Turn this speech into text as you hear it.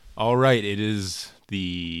All right, it is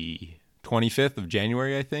the 25th of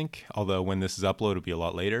January, I think, although when this is uploaded, it'll be a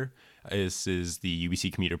lot later. This is the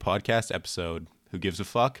UBC Commuter Podcast episode, Who Gives a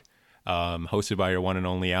Fuck, hosted by your one and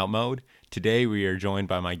only Outmode. Today, we are joined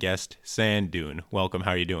by my guest, Sand Dune. Welcome,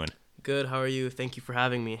 how are you doing? Good, how are you? Thank you for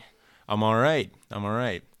having me. I'm all right.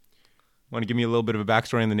 Want to give me a little bit of a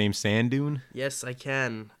backstory on the name Sand Dune? Yes, I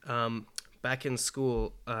can. Back in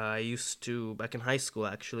school, back in high school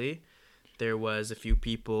actually, there was a few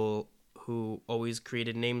people who always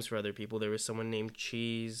created names for other people. There was someone named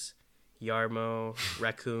Cheese, Yarmo,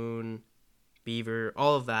 Raccoon, Beaver,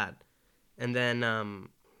 all of that. And then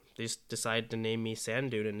they just decided to name me Sand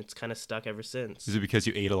Dune, and it's kind of stuck ever since. Is it because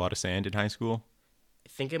you ate a lot of sand in high school? I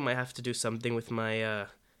think it might have to do something with my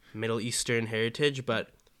Middle Eastern heritage, but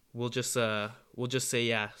we'll just say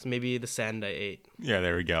yeah. So maybe the sand I ate. Yeah,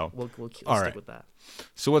 there we go. We'll all stick right. with that.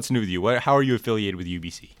 So what's new with you? How are you affiliated with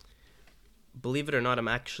UBC? Believe it or not, I'm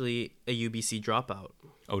actually a UBC dropout.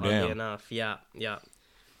 Oh, damn. Oddly enough, yeah.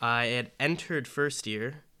 I had entered first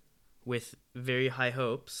year with very high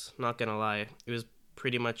hopes. Not gonna lie, it was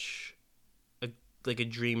pretty much like a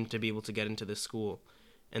dream to be able to get into this school.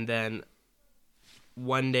 And then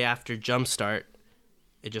one day after Jumpstart,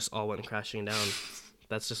 it just all went crashing down.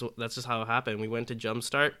 That's just how it happened. We went to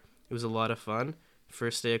Jumpstart. It was a lot of fun.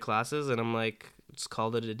 First day of classes, and I'm like, just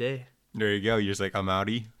called it a day. There you go. You're just like, I'm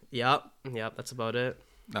outie. Yep, that's about it.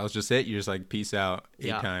 That was just it. You're just like, peace out.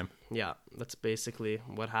 Yeah. Time. Yeah, that's basically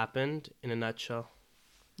what happened in a nutshell.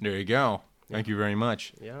 There you go. Thank you very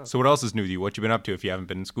much. Yeah. So what else is new with you? What you been up to if you haven't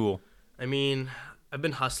been in school? I mean, I've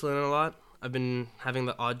been hustling a lot. I've been having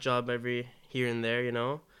the odd job every here and there, you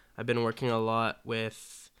know. I've been working a lot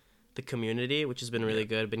with the community, which has been really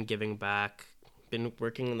good. I've been giving back. Been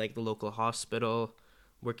working in like the local hospital,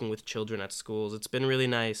 working with children at schools. It's been really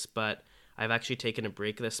nice, but I've actually taken a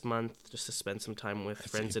break this month just to spend some time with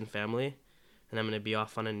friends and family. And I'm going to be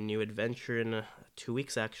off on a new adventure in 2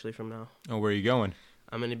 weeks actually from now. Oh, where are you going?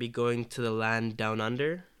 I'm going to be going to the land down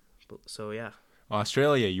under. So, yeah.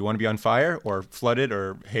 Australia. You want to be on fire or flooded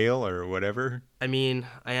or hail or whatever? I mean,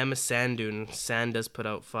 I am a sand dune. Sand does put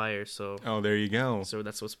out fire, so... Oh, there you go. So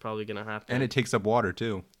that's what's probably going to happen. And it takes up water,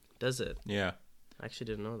 too. Does it? Yeah. I actually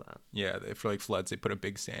didn't know that. Yeah, for like floods, they put up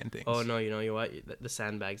big sand things. Oh, no, you know what? The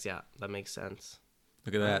sandbags, yeah, that makes sense.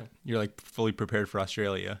 Look at that. You're like fully prepared for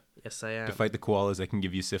Australia. Yes, I am. To fight the koalas that can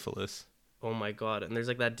give you syphilis. Oh, my God. And there's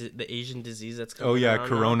like the Asian disease that's coming Oh, yeah, around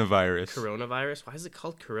coronavirus. now. Coronavirus? Why is it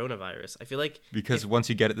called coronavirus? I feel like... Because once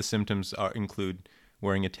you get it, the symptoms include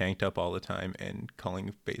wearing a tank top all the time and calling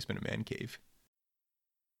a basement a man cave.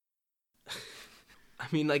 I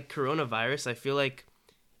mean, like, coronavirus, I feel like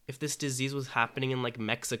if this disease was happening in, like,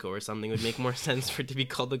 Mexico or something, it would make more sense for it to be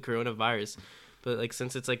called the coronavirus. But, like,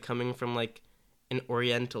 since it's, like, coming from, like, an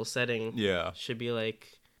oriental setting, yeah, should be,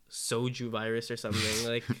 like, soju virus or something.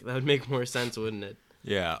 Like, that would make more sense, wouldn't it?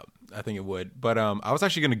 Yeah, I think it would. But I was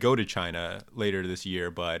actually going to go to China later this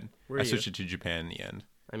year, but I switched it to Japan in the end.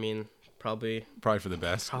 I mean, probably for the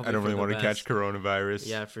best. I don't really want to catch coronavirus.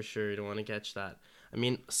 Yeah, for sure. You don't want to catch that. I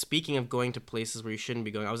mean, speaking of going to places where you shouldn't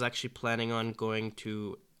be going, I was actually planning on going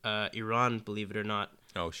to Iran, believe it or not.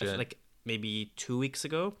 Oh, shit. Like maybe 2 weeks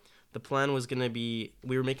ago. The plan was going to be,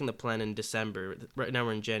 we were making the plan in December. Right now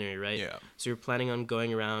we're in January, right? Yeah. So we were planning on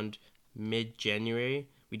going around mid-January.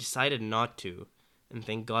 We decided not to. And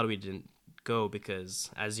thank God we didn't go because,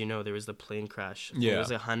 as you know, there was the plane crash. Yeah. There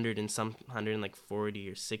was 140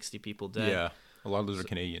 or 60 people dead. Yeah. A lot of those are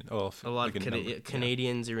Canadian. Oh, a lot of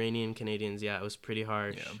Canadians, Iranian Canadians. Yeah, it was pretty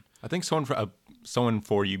harsh. Yeah. I think someone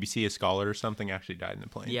for UBC, a scholar or something, actually died in the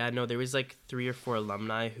plane. Yeah, no, there was like 3 or 4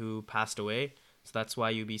 alumni who passed away. So that's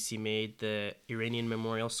why UBC made the Iranian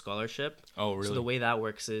Memorial Scholarship. Oh, really? So the way that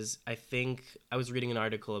works is, I think, I was reading an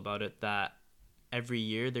article about it, that every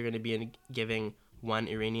year they're going to be giving one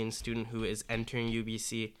Iranian student who is entering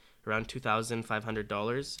UBC around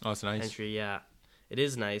 $2,500. Oh, that's nice. Entry, yeah. It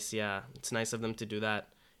is nice, yeah. It's nice of them to do that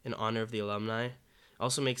in honor of the alumni.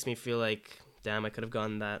 Also makes me feel like, damn, I could have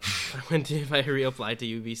gotten that if I reapplied to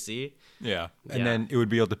UBC. Yeah. And then it would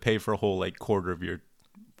be able to pay for a whole like quarter of your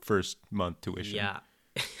first month tuition. Yeah.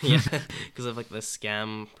 Yeah. Because of like the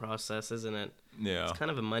scam process, isn't it? Yeah. It's kind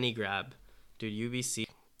of a money grab. Dude, UBC,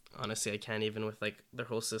 honestly, I can't even with like their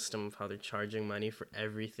whole system of how they're charging money for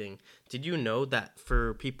everything. Did you know that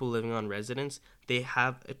for people living on residence, they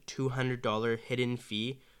have a $200 hidden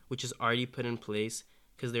fee, which is already put in place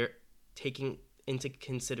because they're taking into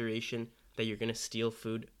consideration that you're going to steal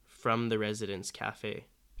food from the residence cafe.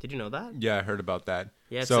 Did you know that? Yeah, I heard about that.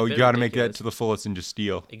 Yeah, so you got to make that to the fullest and just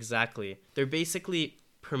steal. Exactly. They're basically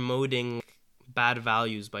promoting bad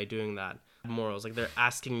values by doing that. Morals, like they're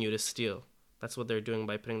asking you to steal. That's what they're doing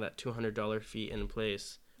by putting that $200 fee in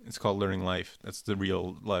place. It's called learning life. That's the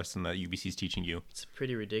real lesson that UBC is teaching you. It's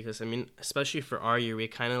pretty ridiculous. I mean, especially for our year, we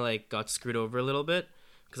kind of like got screwed over a little bit,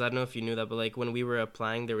 because I don't know if you knew that, but like when we were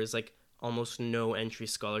applying, there was like almost no entry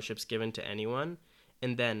scholarships given to anyone.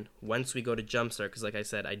 And then once we go to Jumpstart, because like I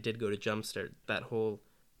said, I did go to Jumpstart, that whole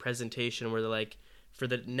presentation where they're like, for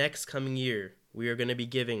the next coming year, we are going to be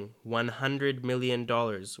giving $100 million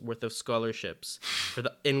worth of scholarships for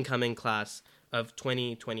the incoming class of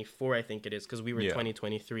 2024, I think it is, because we were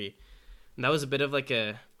 2023. And that was a bit of like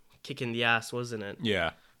a kick in the ass, wasn't it?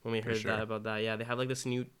 Yeah. When we heard that about that. Yeah, they have like this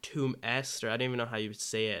new Tum Est, or I don't even know how you would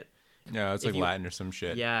say it. Yeah, it's like Latin or some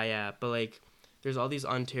shit. Yeah. But like, there's all these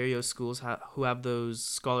Ontario schools who have those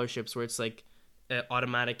scholarships where it's like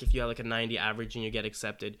automatic. If you have like a 90 average and you get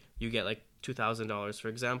accepted, you get like $2,000, for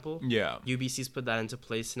example. Yeah. UBC's put that into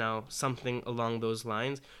place now, something along those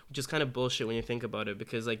lines, which is kind of bullshit when you think about it,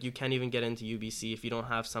 because like you can't even get into UBC if you don't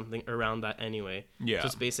have something around that anyway. Yeah. So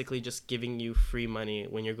it's basically just giving you free money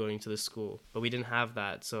when you're going to the school. But we didn't have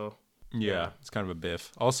that, so yeah. It's kind of a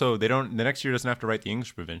biff. Also, the next year doesn't have to write the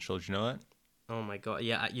English provincial. Did you know that? Oh my god.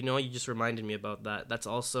 Yeah, you know what? You just reminded me about that. That's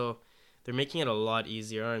also, they're making it a lot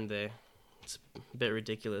easier, aren't they? It's a bit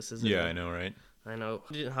ridiculous, isn't it? Yeah, I know, right? I know.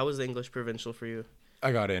 How was the English provincial for you?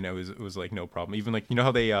 I got in. It was like no problem. Even like, you know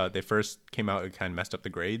how they first came out, it kind of messed up the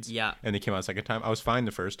grades. Yeah. And they came out the second time. I was fine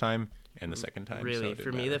the first time and the second time. Really,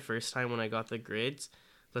 for me, the first time when I got the grades,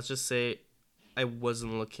 let's just say, I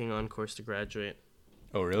wasn't looking on course to graduate.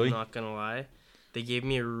 Oh really? I'm not gonna lie. They gave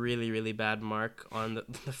me a really, really bad mark on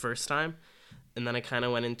the first time. And then I kind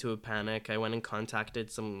of went into a panic. I went and contacted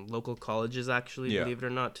some local colleges, actually, believe it or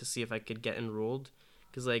not, to see if I could get enrolled.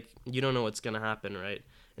 Because, like, you don't know what's going to happen, right?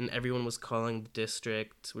 And everyone was calling the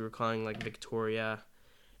district. We were calling, like, Victoria.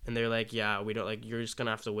 And they're like, yeah, we don't, like, you're just going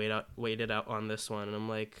to have to wait it out on this one. And I'm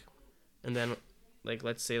like, and then, like,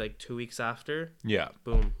 let's say, like, 2 weeks after. Yeah.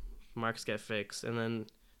 Boom. Marks get fixed. And then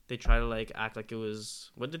they try to, like, act like it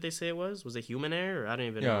was, what did they say it was? Was it human error? I don't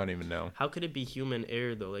even know. Yeah, I don't even know. How could it be human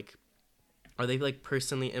error, though? Like, are they like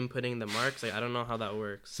personally inputting the marks? Like, I don't know how that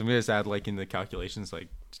works. Somebody just add like in the calculations, like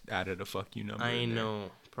added a fuck you number. I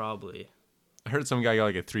know, probably. I heard some guy got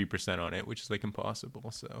like a 3% on it, which is like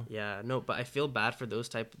impossible. So yeah, no, but I feel bad for those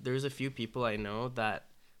type. There's a few people I know that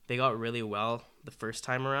they got really well the first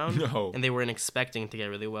time around, no, and they weren't expecting to get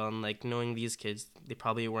really well, and like knowing these kids, they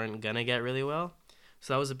probably weren't gonna get really well.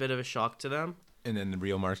 So that was a bit of a shock to them. And then the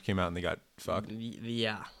real marks came out and they got fucked.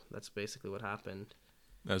 Yeah, that's basically what happened.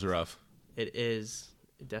 That was rough. It is.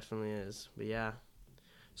 It definitely is. But yeah.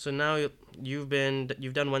 So now you've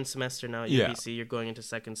done one semester now at UBC. You're going into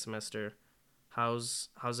second semester. How's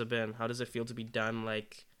it been? How does it feel to be done?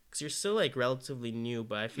 Like, because you're still like relatively new,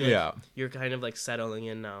 but I feel like you're kind of like settling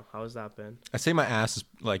in now. How has that been? I'd say my ass has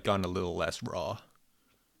like gotten a little less raw.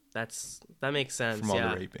 That makes sense. From all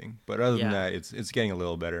the raping, but other than that, it's getting a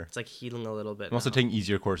little better. It's like healing a little bit. I'm also taking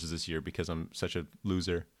easier courses this year because I'm such a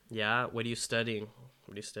loser. Yeah. What are you studying?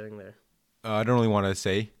 What are you studying there? I don't really want to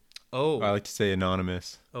say. Oh. I like to say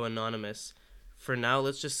anonymous. Oh, anonymous. For now,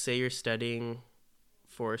 let's just say you're studying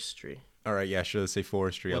forestry. All right, yeah, should I say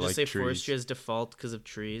forestry? We'll I just like say trees. Forestry as default because of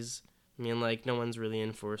trees. I mean, like, no one's really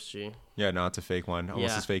in forestry. Yeah, no, it's a fake one.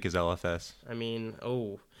 Almost as fake as LFS. I mean,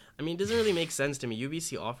 it doesn't really make sense to me.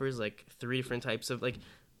 UBC offers, like, 3 different types of, like,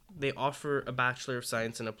 they offer a Bachelor of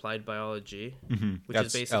Science in Applied Biology, which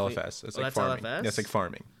that's is basically... LFS. It's like that's farming. LFS? That's like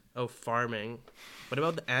farming. Oh, farming. What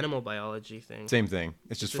about the animal biology thing? Same thing.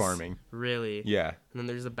 It's just farming. Really? Yeah. And then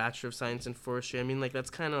there's the Bachelor of Science in Forestry. I mean, like, that's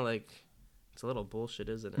kind of like... It's a little bullshit,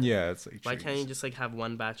 isn't it? Yeah, it's like Why can't you just, like, have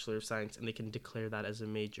one Bachelor of Science and they can declare that as a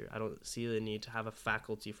major? I don't see the need to have a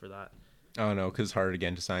faculty for that. I don't know, because it's harder to get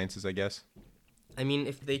into sciences, I guess. I mean,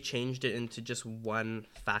 if they changed it into just one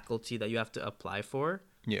faculty that you have to apply for...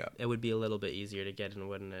 Yeah. It would be a little bit easier to get in,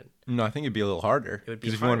 wouldn't it? No, I think it'd be a little harder. It would be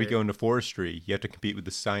because if you want to go into forestry, you have to compete with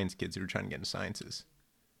the science kids who are trying to get into sciences.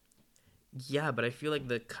 Yeah, but I feel like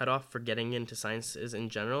the cutoff for getting into sciences in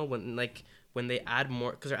general, when they add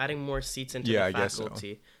more, because they're adding more seats into the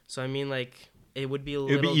faculty. Guess so. So I mean, like, it would be It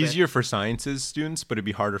would be easier for sciences students, but it'd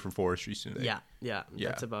be harder for forestry students. Yeah.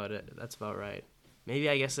 That's about it. That's about right. Maybe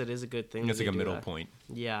I guess it is a good thing. It's like a middle point.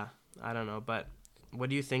 Yeah, I don't know, but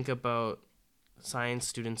what do you think about science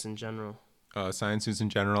students in general? Science students in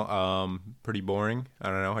general, pretty boring. I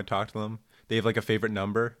don't know. I talked to them. They have like a favorite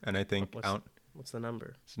number, and I think what's the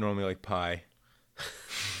number? It's normally like pi.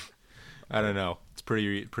 I don't know. It's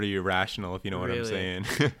pretty irrational, if you know what I'm saying.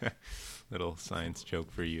 Little science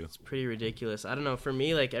joke for you. It's pretty ridiculous. I don't know. For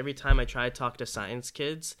me, like every time I try to talk to science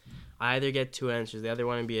kids, I either get two answers. They either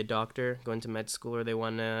want to be a doctor, go into med school, or they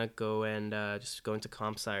want to go and just go into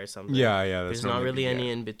comp sci or something. Yeah. There's not really any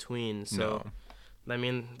in between. So, No. I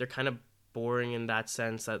mean, they're kind of boring in that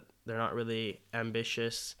sense that they're not really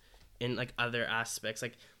ambitious in like other aspects.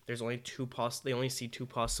 Like there's only they only see two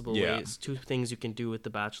possible ways, two things you can do with the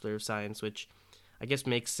Bachelor of Science, which I guess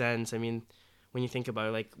makes sense. I mean, when you think about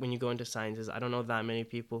it, like when you go into sciences, I don't know that many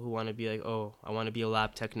people who want to be like, oh, I want to be a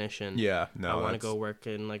lab technician. Yeah, no. I want to go work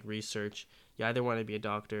in like research. You either want to be a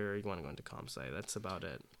doctor or you want to go into comp sci. That's about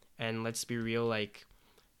it. And let's be real, like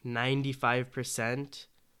 95%.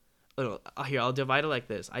 Here, I'll divide it like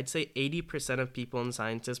this. I'd say 80% of people in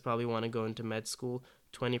sciences probably want to go into med school,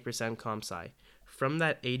 20% comp sci. From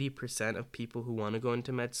that 80% of people who want to go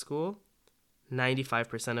into med school,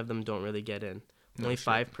 95% of them don't really get in. Only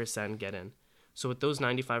 5% get in. So with those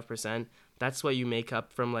 95%, that's what you make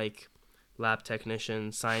up from like lab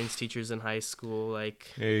technicians, science teachers in high school. Like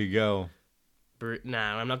there you go.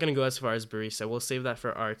 Nah, I'm not gonna go as far as barista. We'll save that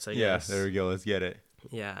for arts, I guess. Yeah, there we go. Let's get it.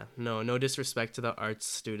 Yeah, no disrespect to the arts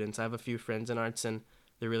students. I have a few friends in arts and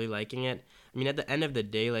they're really liking it. I mean, at the end of the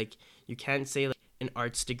day, like you can't say like an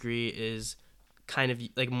arts degree is kind of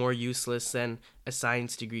like more useless than a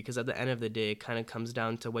science degree, because at the end of the day it kind of comes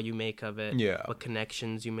down to what you make of it, what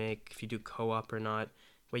connections you make, if you do co-op or not,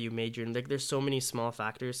 what you major in. Like there's so many small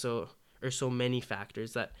factors, so many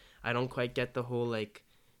factors that I don't quite get the whole like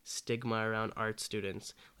stigma around art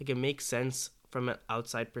students. Like it makes sense from an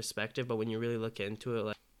outside perspective, but when you really look into it,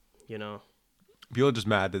 like, you know, people are just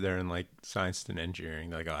mad that they're in like science and engineering.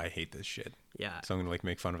 They're like, oh, I hate this shit. Yeah. So I'm gonna like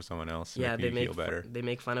make fun of someone else. Yeah, they feel better. They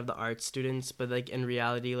make fun of the art students, but like in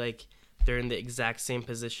reality, like they're in the exact same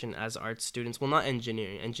position as art students. Well, not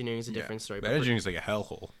engineering. Engineering is a different story. But engineering is like a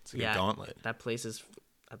hellhole. It's like a gauntlet. That place is,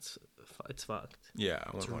 it's fucked. Yeah.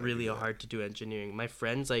 It's really hard to do engineering. My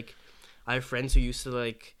friends, like, I have friends who used to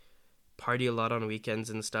like party a lot on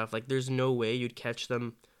weekends and stuff. Like, there's no way you'd catch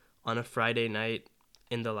them on a Friday night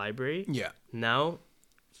in the library. Yeah. Now,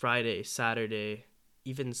 Friday, Saturday,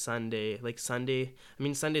 even Sunday. Like Sunday, I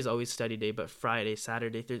mean Sunday's always study day, but Friday,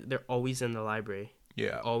 Saturday, they're always in the library.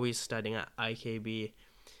 Yeah. Always studying at IKB.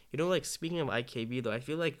 You know, like speaking of IKB though, I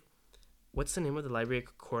feel like, what's the name of the library?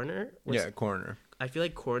 Corner? Corner. I feel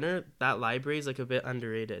like Corner, that library is like a bit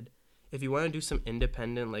underrated. If you want to do some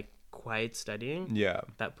independent, like quiet studying,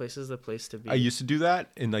 that place is the place to be. I used to do that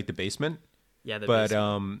in like the basement. Yeah, but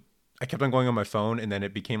I kept on going on my phone, and then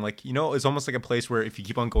it became like, you know, it's almost like a place where if you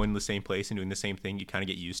keep on going to the same place and doing the same thing, you kind of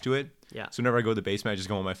get used to it. Yeah. So whenever I go to the basement, I just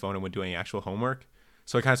go on my phone and wouldn't do any actual homework.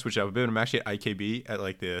 So I kind of switched up a bit. I'm actually at IKB at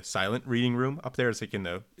like the silent reading room up there. It's like in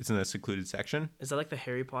the secluded section. Is that like the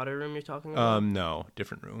Harry Potter room you're talking about? No,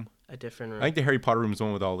 different room. A different room. I think the Harry Potter room is the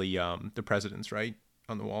one with all the presidents, right,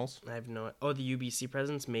 on the walls. I have no. Oh, the UBC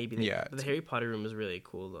presidents, maybe. But the Harry Potter room is really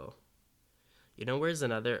cool though. You know, where's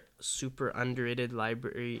another super underrated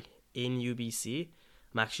library in UBC?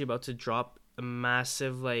 I'm actually about to drop a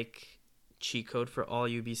massive like cheat code for all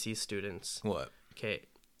UBC students. What? Okay,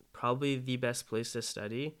 probably the best place to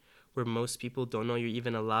study, where most people don't know you're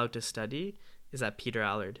even allowed to study, is at Peter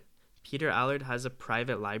Allard. Peter Allard has a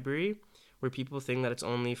private library where people think that it's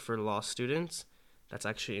only for law students. That's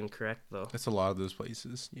actually incorrect though. That's a lot of those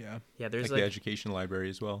places. Yeah. Yeah, there's like the education library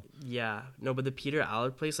as well. Yeah, no, but the Peter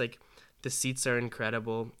Allard place, like the seats are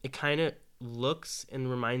incredible. It kind of looks and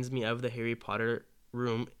reminds me of the Harry Potter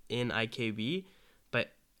room in IKB,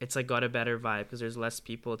 but it's like got a better vibe because there's less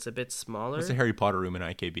people. It's a bit smaller. What's the Harry Potter room in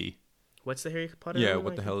IKB? What's the Harry Potter room? Yeah,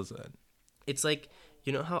 what the hell is that? It's like,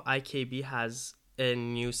 you know how IKB has a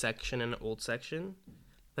new section and an old section?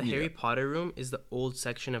 The Harry Potter room is the old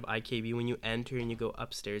section of IKB. When you enter and you go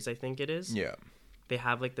upstairs, I think it is. Yeah. They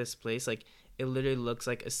have like this place, like it literally looks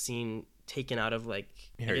like a scene taken out of like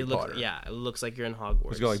Harry Potter. Yeah, it looks like you're in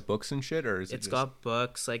Hogwarts. It's got like books and shit, or is it? It's got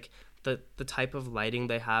books, like the type of lighting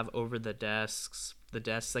they have over the desks,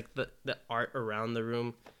 like the art around the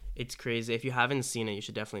room. It's crazy. If you haven't seen it, you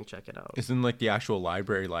should definitely check it out. Isn't like the actual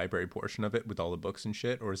library portion of it with all the books and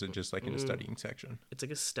shit, or is it just like in a studying section? It's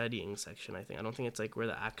like a studying section, I think. I don't think it's like where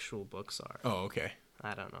the actual books are. Oh, okay.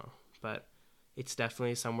 I don't know, but it's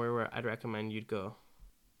definitely somewhere where I'd recommend you'd go.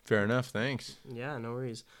 Fair enough. Thanks. Yeah, no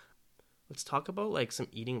worries. Let's talk about like some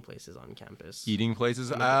eating places on campus. Eating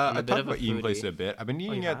places? I talked about eating places a bit. I've been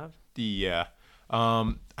eating at the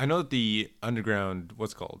I know that the underground,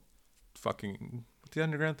 what's the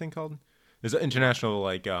underground thing called? There's an international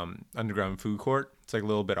like underground food court. It's like a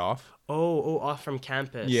little bit off. Oh, off from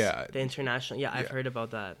campus. Yeah. The international. Yeah, I've heard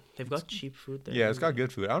about that. They've got cheap food there. Yeah, it's got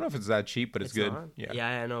good food. I don't know if it's that cheap, but it's good.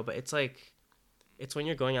 Yeah, I know, but it's like It's when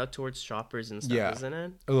you're going out towards Shoppers and stuff, Yeah. isn't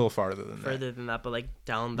it? A little farther than that. Further than that, but like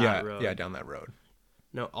down that road. Yeah, down that road.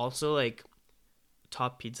 No, also like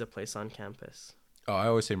top pizza place on campus. Oh, I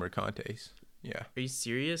always say Mercantes. Yeah. Are you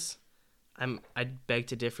serious? I'd beg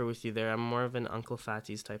to differ with you there. I'm more of an Uncle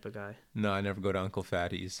Fatty's type of guy. No, I never go to Uncle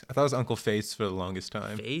Fatty's. I thought it was Uncle Faith's for the longest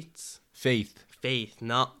time. Faith's? Faith. Faith,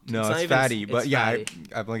 no. No, not it's even- Fatty. it's But yeah, Fatty.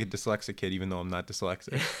 I'm like a dyslexic kid, even though I'm not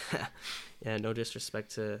dyslexic. Yeah, no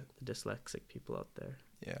disrespect to the dyslexic people out there.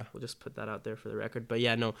 Yeah. We'll just put that out there for the record. But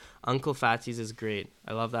yeah, no, Uncle Fatty's is great.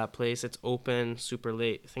 I love that place. It's open super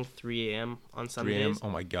late. I think 3 a.m. on some 3 a.m. days. Oh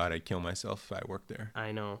my God, I'd kill myself if I worked there.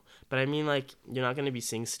 I know. But I mean, like, you're not going to be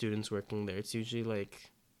seeing students working there. It's usually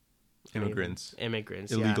like... Immigrants.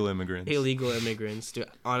 Immigrants, Illegal yeah. immigrants. Illegal immigrants. Dude,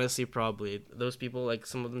 honestly, probably. Those people, like,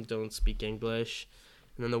 some of them don't speak English.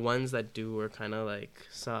 And then the ones that do are kind of, like,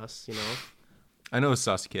 sus, you know? I know a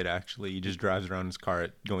sus kid, actually. He just drives around his car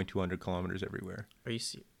going 200 kilometers everywhere. Are you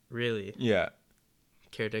really? Yeah.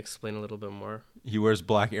 Care to explain a little bit more? He wears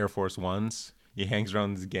black Air Force Ones. He hangs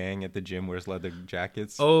around his gang at the gym, wears leather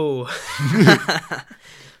jackets. Oh.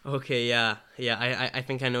 Okay, yeah. Yeah, I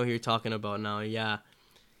think I know who you're talking about now. Yeah.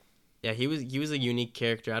 Yeah, he was a unique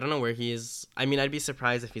character. I don't know where he is. I mean, I'd be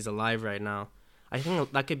surprised if he's alive right now. I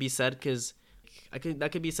think that could be said because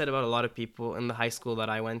that could be said about a lot of people in the high school that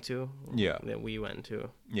I went to. Yeah. That we went to.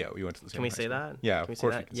 Yeah, we went to the same Can we high say school. that? Yeah, Can we of say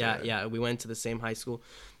course that? we can say Yeah, that. yeah. We went to the same high school.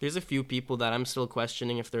 There's a few people that I'm still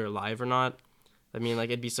questioning if they're alive or not. I mean, like,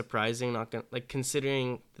 it'd be surprising,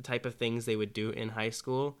 considering the type of things they would do in high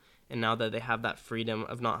school, and now that they have that freedom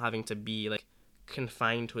of not having to be, like,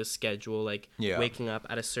 confined to a schedule, like, Yeah. waking up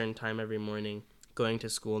at a certain time every morning, going to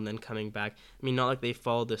school, and then coming back. I mean, not like they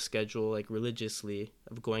follow the schedule, like, religiously,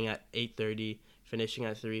 of going at 8:30, finishing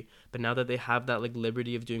at 3, but now that they have that, like,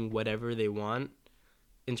 liberty of doing whatever they want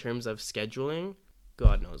in terms of scheduling,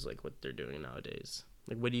 God knows, like, what they're doing nowadays.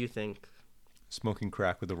 Like, what do you think? Smoking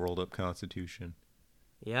crack with a rolled up constitution.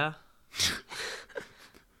 Yeah.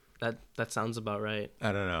 That sounds about right.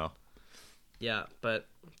 I don't know. Yeah, but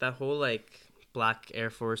that whole like black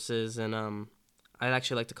Air Forces and I'd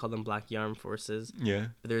actually like to call them black Yarm Forces. Yeah.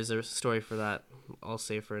 There's a story for that. I'll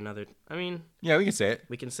say for another. I mean, Yeah, we can say it.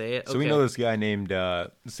 we can say it. So we know this guy named,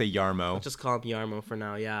 let's say Yarmo. I'll just call him Yarmo for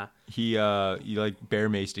now. Yeah. He like bear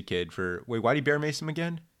maced a kid for... Wait, why did he bear mace him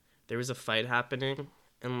again? There was a fight happening,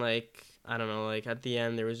 and like I don't know, like at the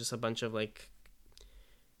end there was just a bunch of like.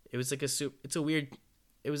 It was like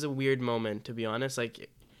It was a weird moment, to be honest. Like,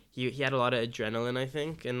 he had a lot of adrenaline, I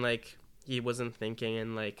think, and like he wasn't thinking.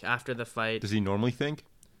 And like after the fight, Does he normally think?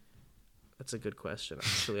 that's a good question.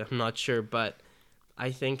 Actually, I'm not sure, but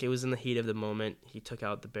I think it was in the heat of the moment. He took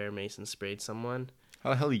out the bear mace and sprayed someone.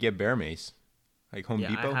 How the hell do you get bear mace? Like Home Yeah,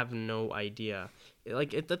 Depot? I have no idea.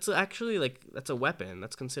 That's actually like that's a weapon.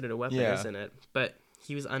 That's considered a weapon, Yeah. isn't it? But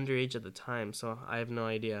he was underage at the time, so I have no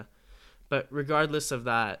idea. But regardless of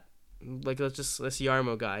that, like this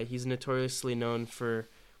Yarmo guy, he's notoriously known for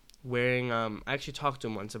wearing I actually talked to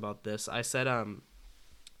him once about this. I said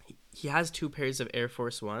he has 2 pairs of Air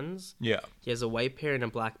Force Ones. Yeah. He has a white pair and a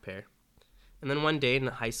black pair. And then one day in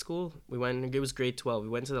high school, it was grade 12. We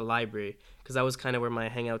went to the library because that was kind of where my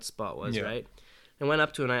hangout spot was, Yeah. right? And went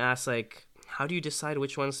up to him and I asked, like, how do you decide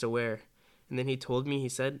which ones to wear? And then he told me, he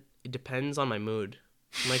said, it depends on my mood.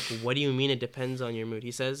 I'm like, what do you mean it depends on your mood?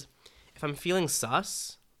 He says, if I'm feeling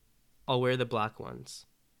sus, I'll wear the black ones.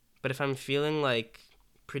 But if I'm feeling, like,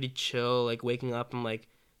 pretty chill, like, waking up, I'm like,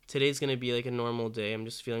 today's going to be, like, a normal day. I'm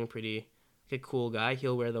just feeling pretty, like, a cool guy.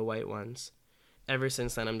 He'll wear the white ones. Ever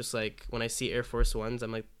since then, I'm just, like, when I see Air Force Ones,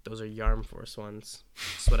 I'm like, those are Yarm Force Ones.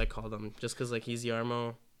 That's what I call them. Just because, like, he's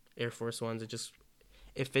Yarmo, Air Force Ones,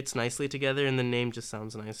 it fits nicely together, and the name just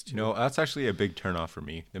sounds nice, too. No, that's actually a big turnoff for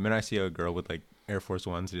me. The minute I see a girl with, like, Air Force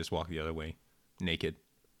Ones, I just walk the other way. Naked.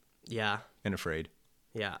 Yeah. And afraid.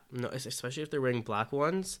 Yeah. No, especially if they're wearing black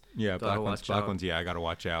ones. Yeah, Gotta black ones. watch Black out. ones, yeah, I gotta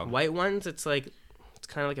watch out. White ones, it's kind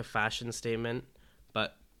of like a fashion statement,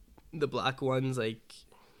 but the black ones, like,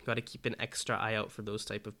 got to keep an extra eye out for those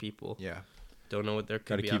type of people. Yeah. Don't know what they're could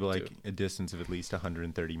Gotta be keep, up like, to. a distance of at least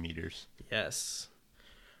 130 meters. Yes.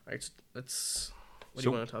 All right, let's. What do So-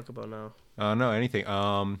 you want to talk about now? No, anything.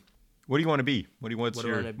 What do you want to be? What's What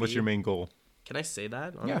do I wanna what's be? your main goal? Can I say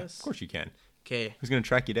that on Yeah, this? of course you can. Okay. Who's gonna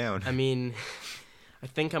track you down? I mean, I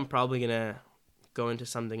think I'm probably gonna go into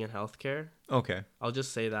something in healthcare. Okay. I'll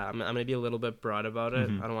just say that I'm gonna be a little bit broad about it.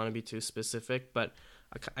 Mhm. I don't want to be too specific, but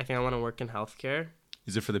I think I want to work in healthcare.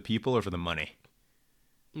 Is it for the people or for the money?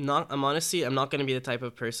 I'm not gonna be the type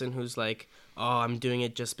of person who's like, oh, I'm doing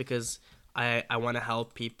it just because I want to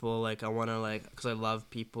help people, like I want to, like, because I love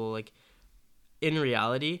people. Like, in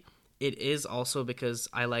reality, it is also because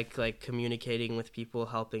I like communicating with people,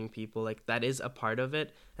 helping people. Like that is a part of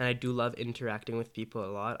it, and I do love interacting with people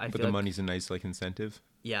a lot. I But feel the like, money's a nice like incentive.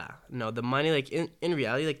 yeah, no, the money, like in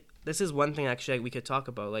reality, like this is one thing actually like, we could talk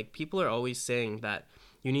about. Like people are always saying that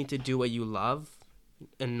you need to do what you love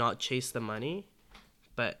and not chase the money,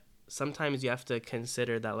 but sometimes you have to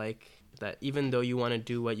consider that like that even though you want to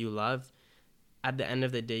do what you love, at the end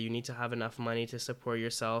of the day you need to have enough money to support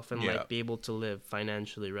yourself and Yeah. like be able to live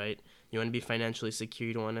financially, right? You want to be financially secure.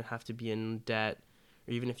 You don't want to have to be in debt,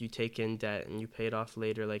 or even if you take in debt and you pay it off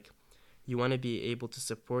later, like you want to be able to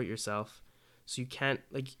support yourself. So you can't,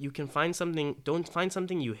 like, you can find something, don't find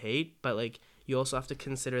something you hate, but like you also have to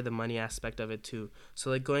consider the money aspect of it too. So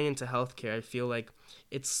like going into healthcare, I feel like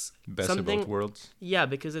it's Best something, of both worlds. yeah,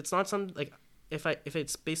 because it's not some like if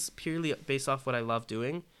it's purely based off what I love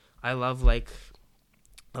doing, I love like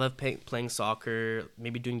playing soccer,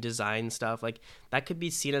 maybe doing design stuff. Like that could be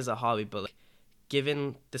seen as a hobby, but like,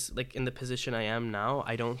 given this, like in the position I am now,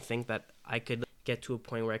 I don't think that I could get to a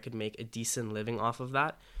point where I could make a decent living off of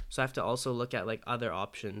that. So I have to also look at like other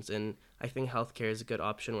options, and I think healthcare is a good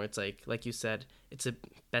option where it's like you said, it's a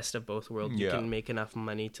best of both worlds. You Yeah. can make enough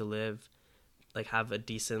money to live, like have a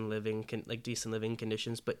decent living, decent living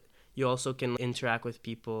conditions, but you also can interact with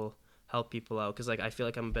people, help people out. Because like I feel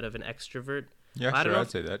like I'm a bit of an extrovert. Yeah, I don't sure, know I'd if-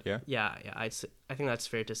 say that. Yeah. Yeah, I think that's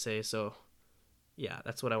fair to say. So, yeah,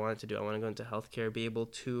 that's what I wanted to do. I want to go into healthcare, be able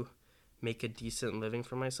to make a decent living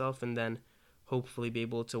for myself, and then hopefully be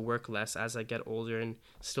able to work less as I get older and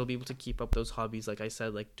still be able to keep up those hobbies. Like I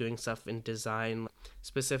said, like doing stuff in design,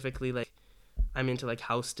 specifically like I'm into like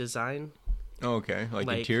house design. Oh, okay. Like,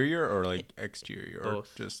 Like, interior or like exterior or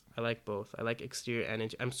both. just I like both. I like exterior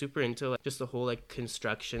and I'm super into like just the whole like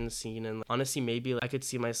construction scene, and honestly maybe like, I could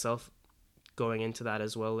see myself going into that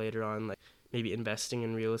as well later on, like maybe investing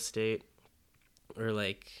in real estate, or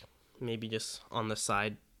like maybe just on the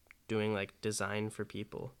side doing like design for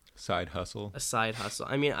people, side hustle? a side hustle.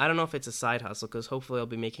 I mean, I don't know if it's a side hustle because hopefully I'll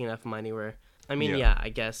be making enough money where, I mean, Yeah. yeah, I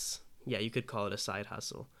guess, yeah, you could call it a side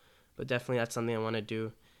hustle, but definitely that's something I want to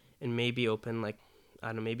do, and maybe open like, I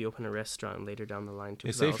don't know, maybe open a restaurant later down the line too.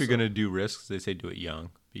 They 'cause say I if you're also- gonna do risks, they say do it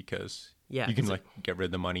young because yeah, you can 'cause, like get rid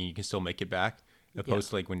of the money, you can still make it back. Opposed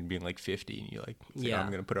to like when you're being like 50 and you're like, Yeah.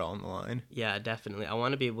 I'm gonna put it all on the line. yeah, definitely. I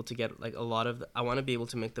want to be able to get like a lot of. I want to be able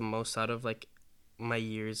to make the most out of like my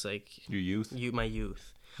years, like Your youth. my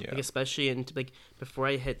youth. Yeah. Like especially in like before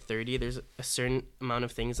I hit 30, there's a certain amount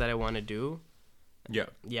of things that I want to do. Yeah.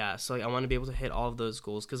 Yeah, so like, I want to be able to hit all of those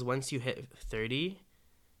goals because once you hit 30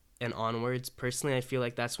 and onwards, personally, I feel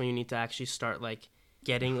like that's when you need to actually start like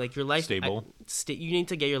getting like your life Stable. you need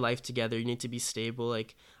to get your life together. You need to be stable.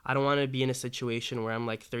 Like I don't want to be in a situation where I'm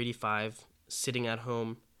like 35 sitting at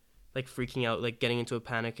home like freaking out, like getting into a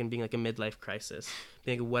panic and being like a midlife crisis,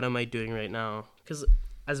 being like, what am I doing right now? Because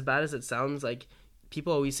as bad as it sounds, like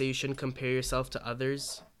people always say you shouldn't compare yourself to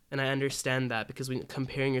others, and I understand that because when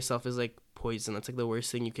comparing yourself is like poison, that's like the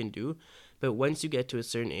worst thing you can do. But once you get to a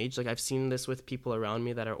certain age, like I've seen this with people around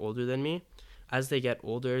me that are older than me, as they get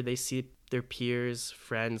older they see their peers,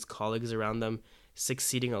 friends, colleagues around them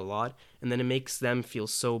succeeding a lot, and then it makes them feel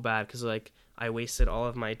so bad because like I wasted all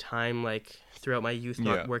of my time like throughout my youth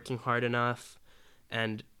not Yeah. working hard enough,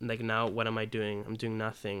 and like now what am I doing? I'm doing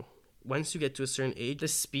nothing. Once you get to a certain age, the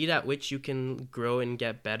speed at which you can grow and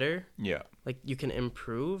get better, Yeah. like you can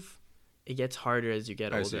improve, it gets harder as you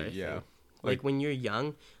get I older. see, I yeah. think. Like- Like when you're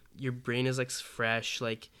young, your brain is like fresh,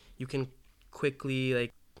 like you can quickly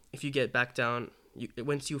like if you get back down,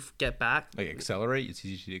 once you get back, Like accelerate. It's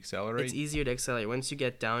easy to accelerate. it's easier to accelerate. Once you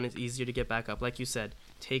get down, it's easier to get back up. Like you said,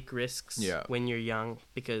 take risks Yeah. when you're young,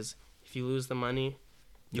 because if you lose the money,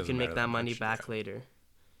 you Doesn't can make matter that that money much, back yeah. later.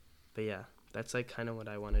 But yeah, that's like kind of what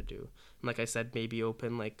I want to do. And like I said, maybe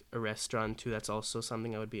open like a restaurant too. That's also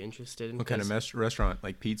something I would be interested in. What kind of 'cause, restaurant?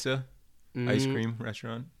 Like pizza, ice mm, cream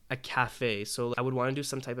restaurant? a cafe. So I would want to do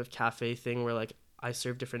some type of cafe thing where like I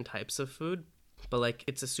serve different types of food, but like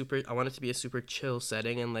I want it to be a super chill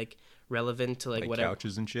setting and like relevant to like Like whatever.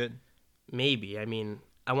 couches and shit. Maybe. I mean,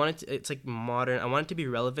 I want it to, it's like modern. I want it to be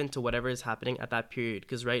relevant to whatever is happening at that period.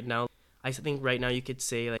 Because right now, I think right now you could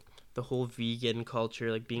say like the whole vegan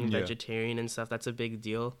culture, like being Yeah. vegetarian and stuff, that's a big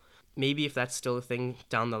deal. Maybe if that's still a thing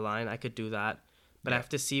down the line, I could do that. But I Yeah. have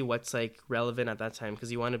to see what's like relevant at that time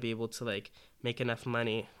because you want to be able to like make enough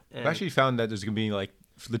money. I've actually found that there's gonna be like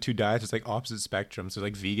for the two diets, it's like opposite spectrums. So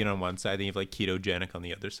like vegan on one side, then you have like ketogenic on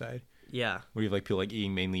the other side, yeah. where you have like people like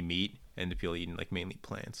eating mainly meat and the people eating like mainly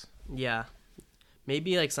plants. Yeah.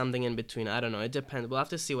 Maybe like something in between. I don't know. It depends. We'll have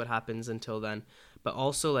to see what happens until then. But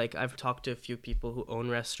also like I've talked to a few people who own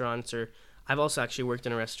restaurants, or I've also actually worked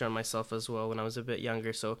in a restaurant myself as well when I was a bit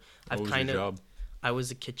younger. So What I've was kind your of, job? I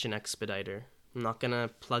was a kitchen expediter. I'm not gonna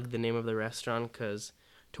plug the name of the restaurant because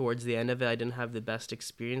towards the end of it, I didn't have the best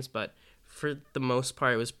experience, but for the most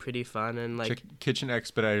part, it was pretty fun and like. Kitchen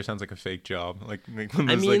expediter sounds like a fake job. Like one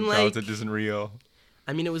I of those mean, like jobs like, that isn't real.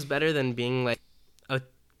 I mean, it was better than being like a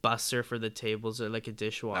busser for the tables or like a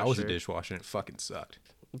dishwasher. I was a dishwasher and it fucking sucked.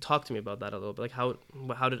 Talk to me about that a little bit. Like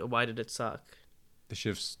why did it suck? The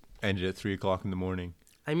shifts ended at 3 o'clock in the morning.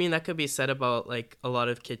 I mean, that could be said about like a lot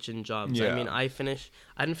of kitchen jobs. Yeah. I mean, I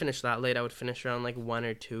didn't finish that late. I would finish around like 1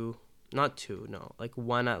 or 2, not 2, no, like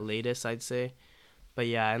 1 at latest, I'd say. But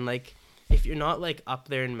yeah, and like if you're not like up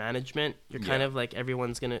there in management, you're kind of like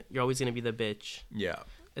you're always gonna be the bitch. Yeah.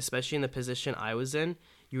 Especially in the position I was in,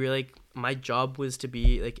 you were like, my job was to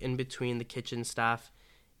be like in between the kitchen staff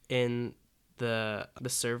and the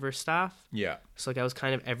server staff. Yeah. So like I was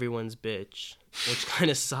kind of everyone's bitch, which kind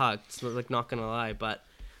of sucked. Like not gonna lie, but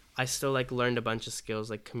I still like learned a bunch of skills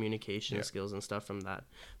like communication skills and stuff from that.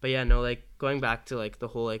 But yeah, no, like going back to like the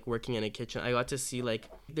whole like working in a kitchen, I got to see like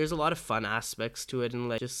there's a lot of fun aspects to it, and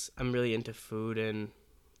like just I'm really into food and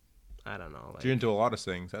I don't know. Like, So you're into a lot of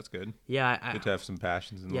things. That's good. yeah, Good to have some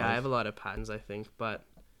passions in life. yeah, I have a lot of patents, I think, but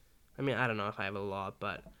I mean, I don't know if I have a lot,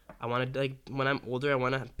 but I want to like when I'm older, I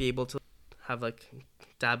want to be able to have like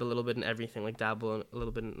dab a little bit in everything, like dabble a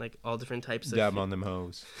little bit in like all different types of Dab on them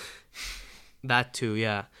hoes. that too,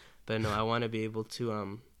 yeah. But no, I want to be able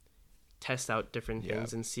to test out different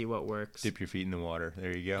things and see what works. Dip your feet in the water.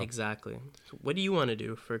 There you go. Exactly. So what do you want to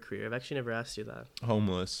do for a career? I've actually never asked you that.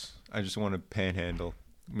 Homeless. I just want to panhandle,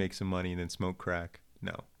 make some money, and then smoke crack.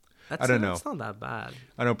 No. That's I don't know. It's not that bad.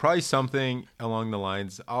 I know, probably something along the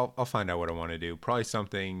lines. I'll find out what I want to do. Probably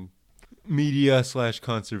something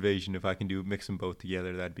media/conservation. If I can mix them both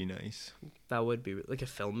together, that'd be nice. That would be like a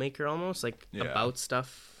filmmaker almost, like about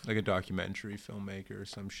stuff. Like a documentary filmmaker or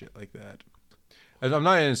some shit like that. I'm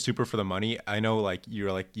not in it super for the money. I know like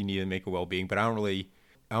you're like you need to make a well-being, but I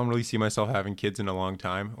don't really see myself having kids in a long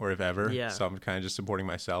time or if ever. Yeah. So I'm kind of just supporting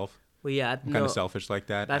myself. Well, yeah, I'm kind of selfish like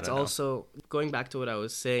that. That's I don't know. also going back to what I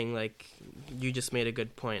was saying. Like, you just made a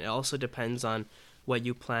good point. It also depends on what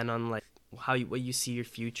you plan on, like what you see your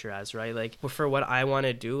future as, right? Like, for what I want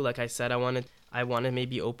to do, like I said, I want to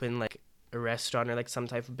maybe open like a restaurant or like some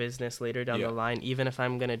type of business later down the line. Even if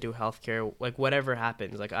I'm gonna do healthcare, like whatever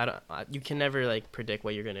happens, like you can never like predict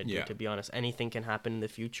what you're gonna do. To be honest, anything can happen in the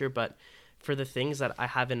future. But for the things that I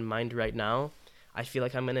have in mind right now, I feel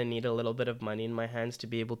like I'm going to need a little bit of money in my hands to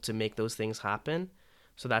be able to make those things happen.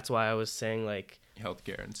 So that's why I was saying like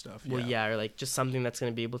healthcare and stuff. Well, yeah, or like just something that's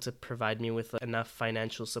going to be able to provide me with like, enough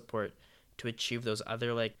financial support to achieve those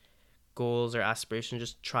other like goals or aspirations.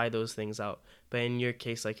 Just try those things out. But in your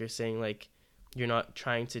case, like you're saying, like you're not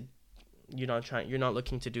looking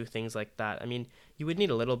to do things like that. I mean, you would need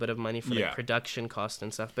a little bit of money for like production cost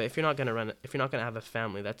and stuff. But if you're not going to have a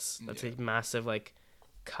family, that's a massive like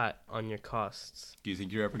cut on your costs. Do you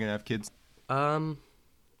think you're ever gonna have kids? I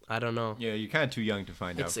don't know. Yeah, you're kind of too young to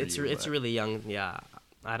find out. It's really young. Yeah,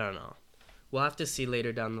 I don't know. We'll have to see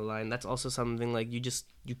later down the line. That's also something like you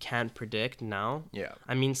can't predict now. Yeah.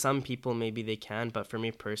 I mean, some people maybe they can, but for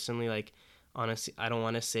me personally, like honestly, I don't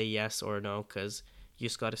want to say yes or no because you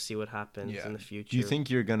just got to see what happens in the future. Do you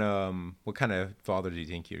think you're gonna? What kind of father do you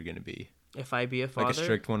think you're gonna be? If I be a father, like a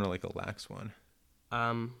strict one or like a lax one?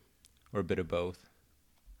 Or a bit of both.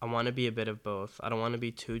 I want to be a bit of both. I don't want to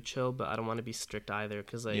be too chill, but I don't want to be strict either.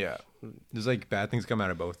 Cause like there's like bad things come out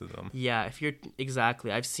of both of them. Yeah,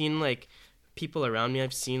 exactly. I've seen like people around me.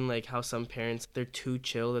 I've seen like how some parents they're too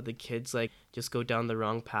chill that the kids like just go down the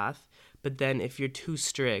wrong path. But then if you're too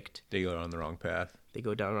strict, they go down the wrong path. They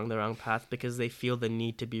go down the wrong path because they feel the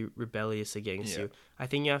need to be rebellious against you. I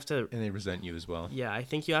think you have to, and they resent you as well. Yeah, I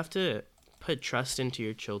think you have to put trust into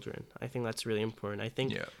your children. I think that's really important. I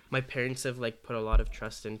think my parents have like put a lot of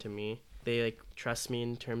trust into me. They like trust me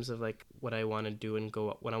in terms of like what I want to do and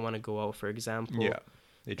when I want to go out, for example. Yeah,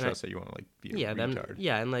 they trust that you want to like be a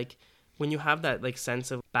retard. And like when you have that like sense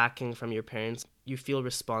of backing from your parents, you feel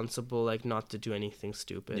responsible like not to do anything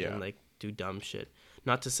stupid and like do dumb shit.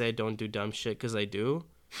 Not to say I don't do dumb shit because I do,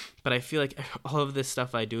 but I feel like all of this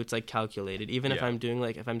stuff I do, it's like calculated. Even if I'm doing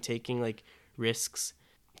like if I'm taking like risks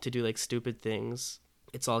to do like stupid things,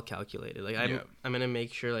 it's all calculated. Like I'm gonna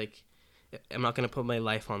make sure like I'm not gonna put my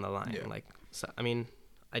life on the line. Like so, I mean,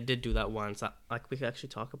 I did do that once. Like we could actually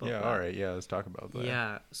talk about that. All right, let's talk about that.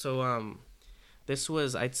 Yeah, so this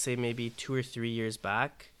was I'd say maybe 2 or 3 years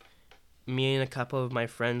back. Me and a couple of my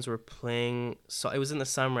friends were playing. So it was in the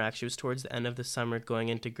summer actually. It was towards the end of the summer, going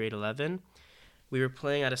into grade 11. We were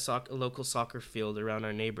playing at a local soccer field around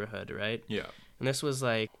our neighborhood, right? Yeah. And this was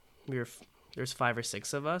like there's 5 or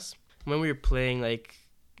 6 of us. When we were playing, like,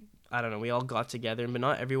 I don't know, we all got together, but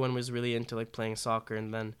not everyone was really into like playing soccer.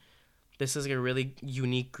 And then this is a really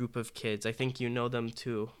unique group of kids. I think you know them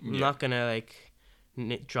too. I'm not gonna like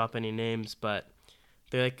drop any names, but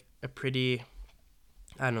they're like a pretty,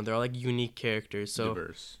 I don't know, they're all like unique characters. So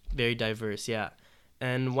Diverse. Very diverse, yeah.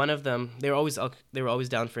 And one of them, they were always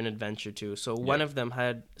down for an adventure too. So one of them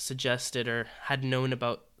had suggested or had known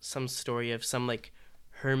about some story of some like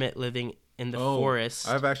hermit living in the forest.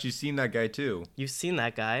 I've actually seen that guy too. You've seen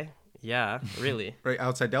that guy? Yeah, really? Right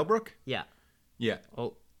outside Delbrook? Yeah. Yeah.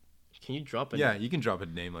 Oh, can you drop it? Yeah, you can drop a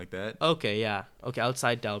name like that. Okay, yeah. Okay,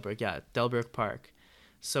 outside Delbrook. Yeah, Delbrook Park.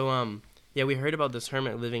 So, yeah, we heard about this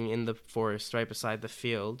hermit living in the forest right beside the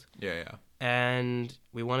field. Yeah. And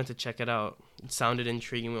we wanted to check it out. It sounded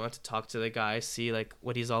intriguing. We wanted to talk to the guy, see like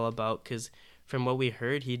what he's all about, because from what we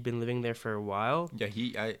heard, he'd been living there for a while.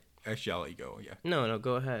 Yeah, actually, I'll let you go. Yeah. No,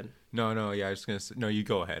 go ahead. No. Yeah, I was gonna say. No, you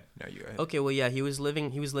go ahead. No, you go ahead. Okay, well, yeah, he was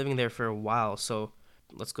living there for a while. So,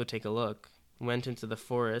 let's go take a look. Went into the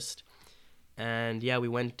forest, and yeah, we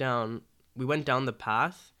went down the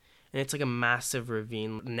path, and it's like a massive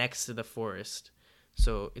ravine next to the forest.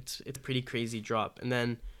 So it's a pretty crazy drop. And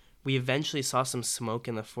then we eventually saw some smoke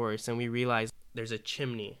in the forest, and we realized there's a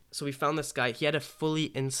chimney. So we found this guy. He had a fully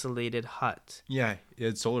insulated hut. Yeah, it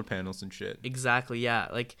had solar panels and shit. Exactly, yeah.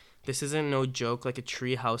 Like, this isn't no joke, like a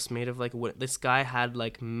tree house made of, like, wood. This guy had,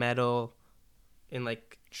 like, metal and,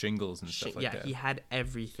 like... shingles and stuff like that. Yeah, he had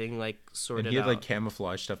everything, like, sorted out. And he had, like,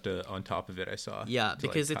 camouflage stuff on top of it, I saw. Yeah,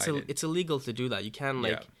 because it's illegal to do that. You can't,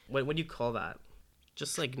 like... Yeah. What do you call that?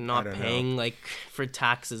 Just, like, not paying, like, for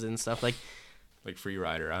taxes and stuff. Like free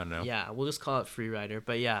rider, I don't know. Yeah, we'll just call it free rider.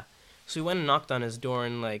 But, yeah. So we went and knocked on his door,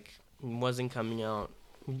 and, like, he wasn't coming out.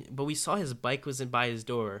 But we saw his bike was by his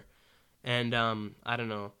door. And, I don't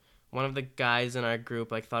know. One of the guys in our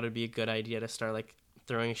group, like, thought it'd be a good idea to start, like,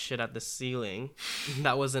 throwing shit at the ceiling.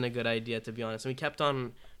 That wasn't a good idea, to be honest. And we kept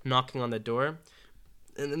on knocking on the door.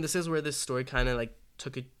 And then this is where this story kind of, like,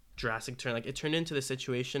 took a drastic turn. Like, it turned into the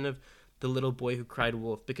situation of the little boy who cried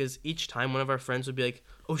wolf. Because each time one of our friends would be like,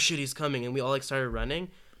 oh, shit, he's coming. And we all, like, started running.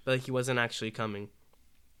 But, like, he wasn't actually coming.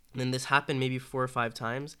 And then this happened maybe 4 or 5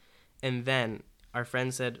 times. And then our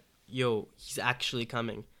friend said, yo, he's actually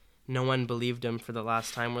coming. No one believed him for the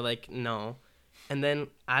last time. We're like, no. And then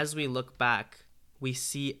as we look back, we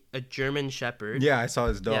see a German Shepherd. Yeah, I saw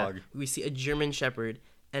his dog. Yeah, we see a German Shepherd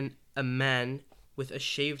and a man with a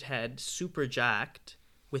shaved head, super jacked,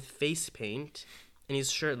 with face paint, and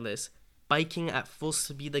he's shirtless, biking at full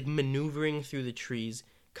speed, like maneuvering through the trees,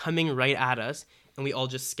 coming right at us, and we all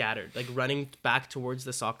just scattered, like running back towards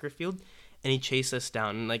the soccer field, and he chased us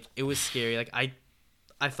down, and like it was scary. Like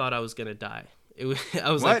I thought I was gonna die. I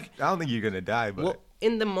was what? like, I don't think you're gonna die, but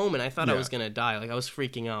in the moment I thought I was gonna die. Like I was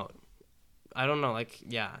freaking out. I don't know. Like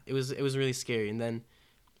it was really scary. And then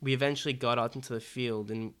we eventually got out into the field,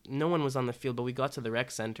 and no one was on the field, but we got to the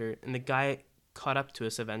rec center, and the guy caught up to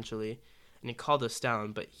us eventually, and he called us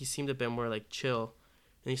down, but he seemed a bit more like chill.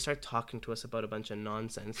 And he started talking to us about a bunch of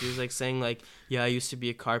nonsense. He was like saying like, yeah, I used to be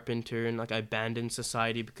a carpenter, and like I abandoned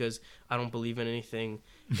society because I don't believe in anything.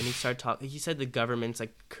 And he started talking. He said the government's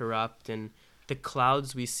like corrupt, and the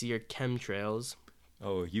clouds we see are chemtrails.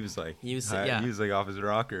 Oh, he was like off his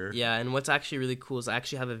rocker. Yeah, and what's actually really cool is I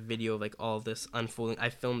actually have a video of like all of this unfolding. I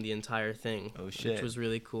filmed the entire thing. Oh shit, which was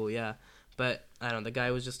really cool. Yeah, but I don't know. The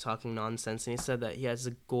guy was just talking nonsense, and he said that he has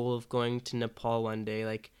a goal of going to Nepal one day.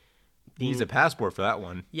 Like, he needs a passport for that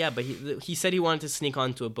one. Yeah, but he said he wanted to sneak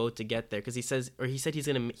onto a boat to get there because he said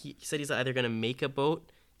he's either gonna make a boat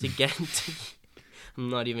to get. To, I'm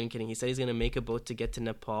not even kidding. He said he's gonna make a boat to get to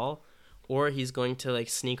Nepal, or he's going to like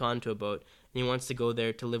sneak onto a boat. And he wants to go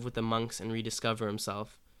there to live with the monks and rediscover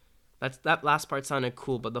himself. That last part sounded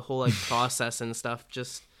cool, but the whole like process and stuff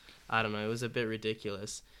just, I don't know, it was a bit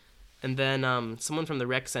ridiculous. And then someone from the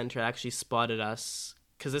rec center actually spotted us,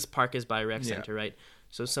 because this park is by a rec center, right?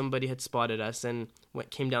 So somebody had spotted us and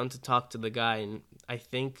came down to talk to the guy. And I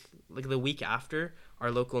think like the week after,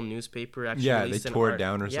 our local newspaper actually released they tore it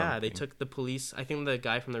down or something. Yeah, they took the police. I think the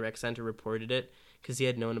guy from the rec center reported it because he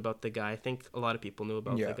had known about the guy. I think a lot of people knew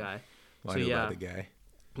about the guy. Well, I knew about the guy.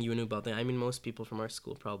 You knew about the guy. I mean, most people from our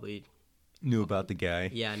school probably knew about the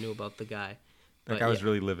guy. Yeah, knew about the guy. That guy was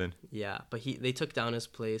really living. Yeah, but they took down his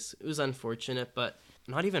place. It was unfortunate, but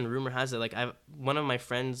not even rumor has it. Like one of my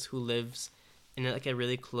friends who lives in like a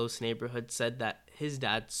really close neighborhood said that his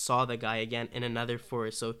dad saw the guy again in another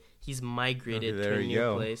forest, so he's migrated to a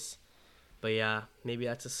new place. But yeah, maybe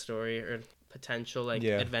that's a story, or potential like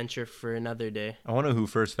Yeah. adventure for another day. I want to know who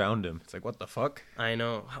first found him. It's like, what the fuck? I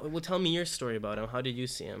know. Well, tell me your story about him. How did you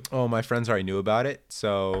see him? Oh, my friends already knew about it,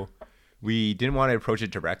 so we didn't want to approach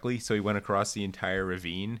it directly, so we went across the entire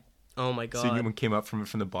ravine. Oh my So god. we came up from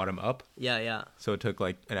the bottom up. Yeah, yeah. So it took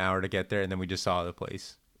like an hour to get there, and then we just saw the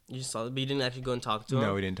place. You just saw it, but you didn't actually go and talk to him?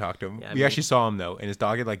 No, we didn't talk to him. Yeah, I We mean- actually saw him though, and his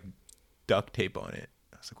dog had like duct tape on it.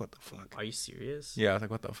 I was like, what the fuck? Are you serious? Yeah, I was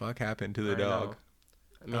like, what the fuck happened to the I dog?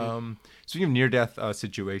 know. I mean, Speaking of near-death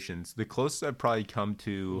situations, the closest I've probably come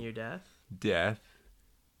to near death? death.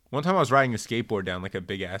 One time I was riding a skateboard down like a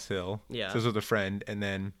big ass hill. Yeah. So this was with a friend, and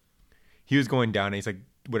then he was going down, and he's like,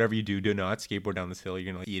 "Whatever you do not skateboard down this hill.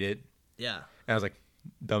 You're gonna like, eat it." Yeah. And I was like,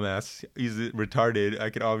 "Dumbass, he's retarded.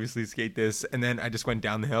 I could obviously skate this." And then I just went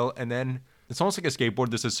down the hill, and then it's almost like a skateboard.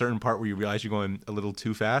 There's a certain part where you realize you're going a little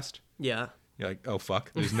too fast. Yeah. You're like, "Oh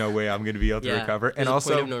fuck, there's no way I'm gonna be able to Yeah. recover." There's And a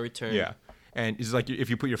also, point of no return. yeah. And it's like if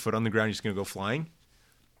you put your foot on the ground, you're just gonna go flying.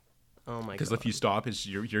 Oh my Because god. if you stop,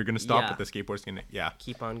 you're gonna stop, Yeah. but the skateboard's gonna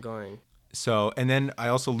Keep on going. So and then I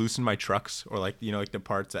also loosened my trucks or like like the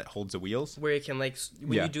parts that holds the wheels. Where you can like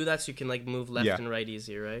when Yeah. you do that, so you can like move left Yeah. and right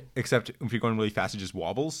easier, right? Except if you're going really fast, it just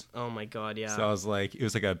wobbles. Oh my god, yeah. So I was like, it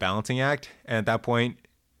was like a balancing act, and at that point,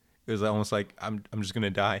 it was almost like I'm just gonna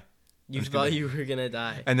die. you just thought gonna- you were gonna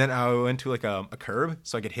die. And then I went to like a curb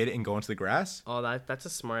so I could hit it and go into the grass. Oh, that's a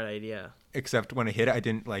smart idea. Except when I hit it, I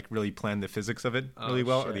didn't like really plan the physics of it Oh, really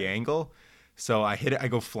well or shit. the angle. So I hit it, I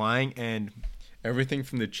go flying, and everything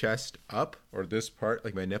from the chest up or this part,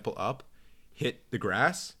 like my nipple up, hit the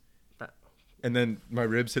grass. That- And then my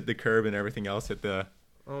ribs hit the curb and everything else hit the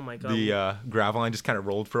Oh my god. gravel line. Just kind of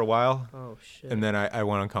rolled for a while, Oh shit. and then I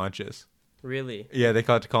went unconscious. Really? Yeah, they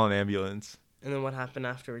called to call an ambulance. And then what happened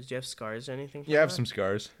afterwards? Do you have scars or anything? From Yeah, I have that? some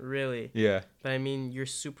scars. Really? Yeah, But I mean, you're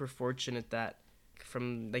super fortunate that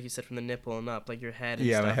from like you said from the nipple and up, like your head. And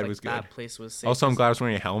Yeah, my stuff, head like, was good. That place was safe. also I'm 'cause glad I was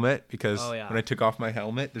wearing a helmet because Oh, yeah. when I took off my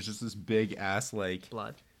helmet, there's just this big ass like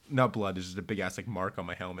blood. not blood, there's just a big ass like mark on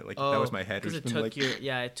my helmet. Like Oh, that was my head. Because It's it been, took like, your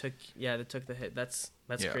it took the hit. That's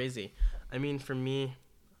Yeah. crazy. I mean, for me,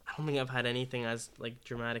 I don't think I've had anything as like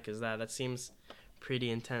dramatic as that. That seems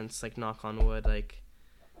pretty intense. Like knock on wood. Like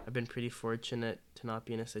I've been pretty fortunate to not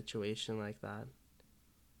be in a situation like that.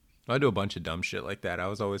 I do a bunch of dumb shit like that.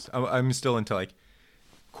 I'm still into like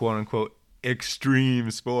quote unquote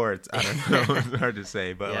extreme sports. I don't know, it's hard to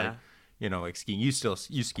say, but Yeah. like like skiing. You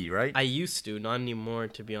ski, right? I used to, not anymore,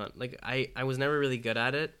 to be honest. Like I was never really good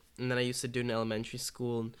at it, and then I used to do it in elementary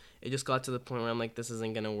school. And it just got to the point where I'm like, this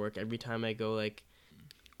isn't gonna work. Every time I go, like,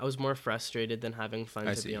 I was more frustrated than having fun,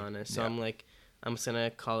 I to see. be honest. So Yeah. I'm like, I'm just gonna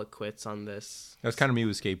call it quits on this. That's kind of me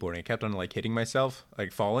with skateboarding. I kept on like hitting myself,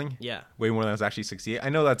 like falling. Yeah. Way more than I was actually succeeding. I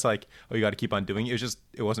know that's like, oh, you got to keep on doing it. It was just,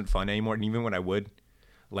 it wasn't fun anymore. And even when I would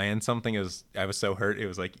land something, I was so hurt. It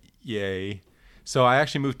was like, yay. So I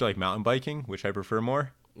actually moved to like mountain biking, which I prefer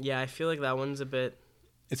more. Yeah, I feel like that one's a bit.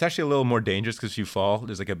 It's actually a little more dangerous because if you fall,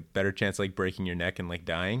 there's like a better chance of, like breaking your neck and like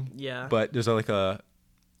dying. Yeah. But there's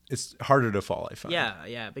it's harder to fall, I find.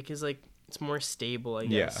 Yeah, because like it's more stable, I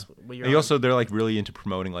Yeah. guess. When you're And on also, they're like really into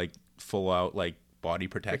promoting like full out like body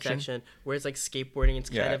protection. Whereas like skateboarding, it's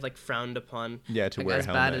kind Yeah. of like frowned upon. Yeah, to like, wear a as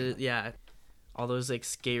bad helmet. as yeah, all those like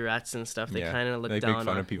skate rats and stuff. They Yeah. kind of look They make down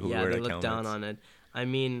fun on of people who yeah, wear, they like, look down helmets. on it. I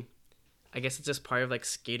mean, I guess it's just part of like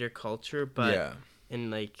skater culture, but Yeah.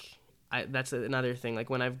 and like that's another thing. Like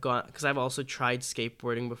when I've gone, because I've also tried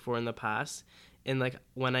skateboarding before in the past, and like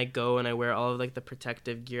when I go and I wear all of like the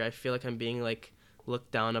protective gear, I feel like I'm being like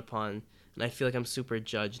looked down upon, and I feel like I'm super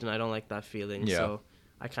judged, and I don't like that feeling. Yeah. So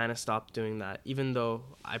I kind of stopped doing that, even though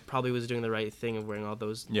I probably was doing the right thing of wearing all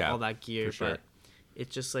that gear. for sure. But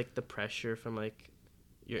it's just like the pressure from like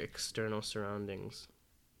your external surroundings.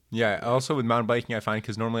 Yeah. Also with mountain biking, I find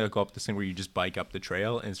because normally I'll go up this thing where you just bike up the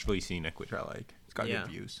trail and it's really scenic, which I like. It's got Yeah.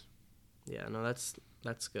 good views. Yeah, no,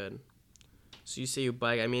 that's good. So you say you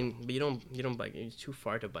bike, I mean, but you don't bike. It's too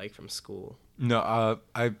far to bike from school. No,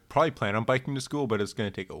 I probably plan on biking to school, but it's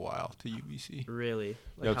gonna take a while to UBC. Really?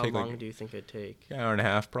 Like It'll how take, long like- do you think it'd take? An hour and a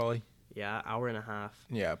half, probably. Yeah, hour and a half.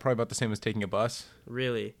 Yeah, probably about the same as taking a bus.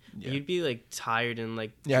 Really? Yeah. You'd be like tired and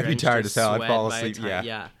like Yeah, I'd be drenched tired in as hell. I'd sweat fall by the asleep, time- yeah.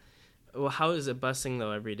 Yeah. Well, how is it busing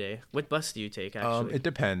though every day? What bus do you take actually? It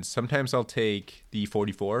depends. Sometimes I'll take the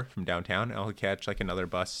 44 from downtown, and I'll catch like another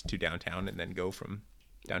bus to downtown, and then go from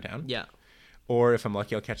downtown. Yeah. Or if I'm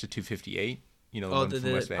lucky, I'll catch the 258. The Oh, one from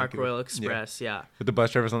the West Park Vancouver. Royal Yeah. Express. Yeah. But the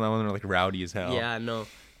bus drivers on that one are like rowdy as hell. Yeah, no.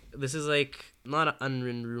 This is like not an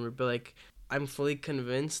unwritten rumor, but like I'm fully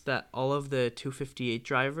convinced that all of the 258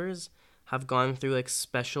 drivers have gone through like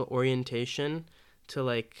special orientation to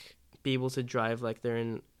like be able to drive like they're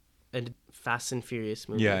in a Fast and Furious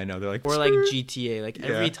movie. Yeah, I know. They're like, or like GTA. Like Yeah.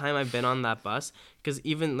 every time I've been on that bus, because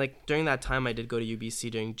even like during that time I did go to UBC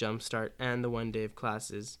during Jumpstart and the one day of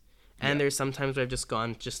classes. And Yeah. there's sometimes where I've just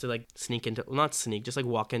gone just to like just like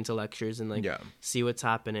walk into lectures and like Yeah. see what's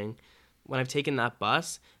happening. When I've taken that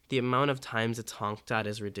bus, the amount of times it's honked at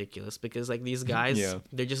is ridiculous, because like these guys, Yeah.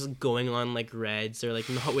 they're just going on like reds. They're like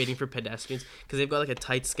not waiting for pedestrians because they've got like a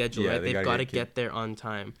tight schedule, Yeah, right? they They've gotta got to get get there on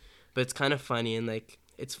time. But it's kind of funny and like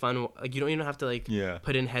it's fun. Like you don't even have to like Yeah.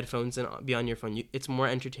 put in headphones and be on your phone. It's more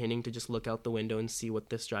entertaining to just look out the window and see what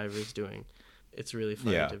this driver is doing. It's really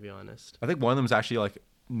funny, Yeah. to be honest. I think one of them is actually like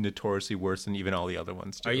notoriously worse than even all the other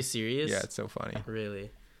ones too. Are you serious? Yeah, it's so funny.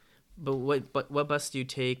 Really? But what bus do you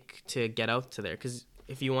take to get out to there? Because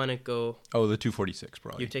if you want to go, Oh, the 246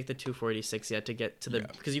 probably. you take the 246, yeah, to get to the, Yeah.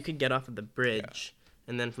 because you could get off at the bridge,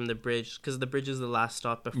 and then from the bridge, because the bridge is the last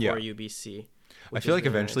stop before Yeah. UBC. I which feel is like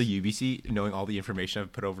really eventually nice. UBC, knowing all the information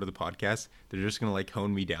I've put over to the podcast, they're just gonna like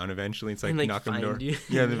hone me down eventually. It's like, And, like knock on the find door. you.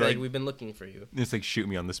 Yeah, they're like like, we've been looking for you. it's like shoot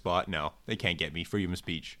me on the spot. No, they can't get me. Freedom of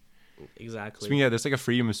speech. Exactly. Speaking of, there's like a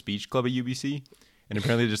freedom of speech club at UBC, and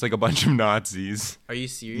apparently there's like a bunch of Nazis. Are you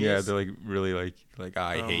serious? Yeah, they're like really like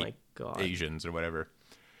I oh hate my god. Asians or whatever.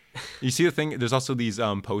 You see the thing? There's also these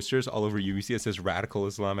posters all over UBC that says radical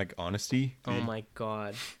Islamic honesty. Oh my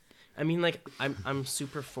god. I mean, like I'm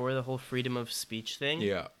super for the whole freedom of speech thing.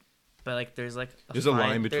 Yeah. But like there's like There's a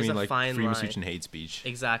line there's between a like fine freedom of line. speech and hate speech.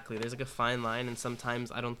 Exactly. There's like a fine line, and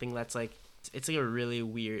sometimes I don't think that's like it's like a really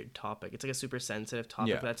weird topic. It's like a super sensitive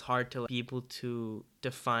topic Yeah. that's hard to like, be able to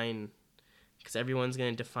define, because everyone's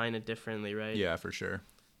gonna define it differently, right? Yeah, for sure.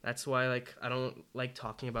 That's why like I don't like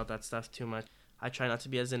talking about that stuff too much. I try not to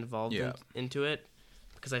be as involved Yeah. into it,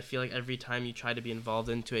 because I feel like every time you try to be involved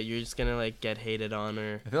into it, you're just gonna like get hated on,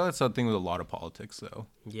 or I feel that's something with a lot of politics though.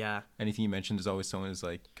 yeah. Anything you mentioned is always someone who's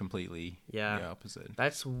like completely Yeah. the opposite.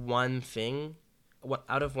 That's one thing. What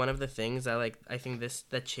out of one of the things I think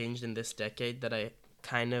that changed in this decade that I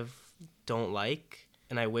kind of don't like,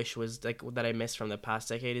 and I wish was like that I missed from the past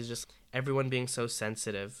decade, is just everyone being so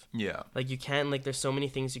sensitive. Yeah. Like you can't, like there's so many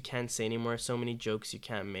things you can't say anymore, so many jokes you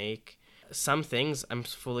can't make. Some things I'm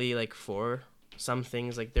fully like for. Some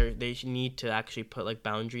things like they need to actually put like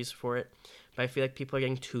boundaries for it. But I feel like people are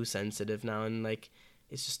getting too sensitive now, and like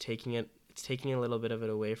it's taking a little bit of it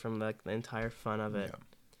away from like the entire fun of it. Yeah.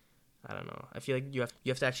 I don't know. I feel like you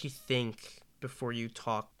have to actually think before you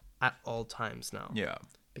talk at all times now. Yeah.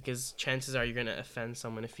 Because chances are you're gonna offend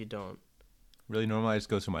someone if you don't. Really, normally I just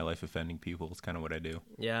go through my life offending people. It's kind of what I do.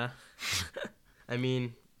 Yeah. I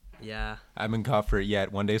mean, yeah. I haven't been caught for it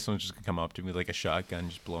yet. One day someone's just gonna come up to me with like a shotgun and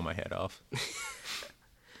just blow my head off.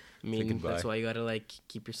 I mean, goodbye. that's why you gotta like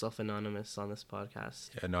keep yourself anonymous on this podcast.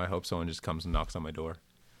 Yeah, no, I hope someone just comes and knocks on my door.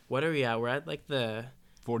 What are we at? We're at like the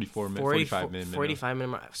 45 minute. 45 minute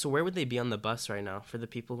mark. So where would they be on the bus right now for the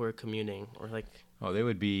people who are commuting, or like Oh, they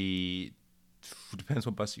would be. Depends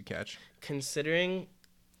what bus you catch.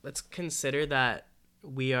 let's consider that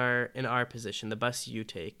we are in our position, the bus you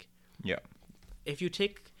take. Yeah. If you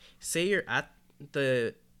say you're at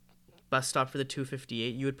the bus stop for the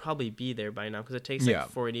 258, you would probably be there by now, because it takes like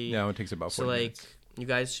 40. Yeah, it takes about 40 So like minutes. you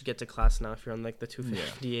guys should get to class now if you're on like the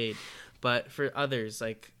 258. But for others,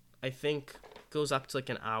 like I think goes up to like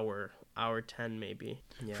an hour 10 maybe.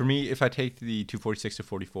 Yeah. For me, if I take the 246 to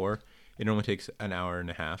 44, it only takes an hour and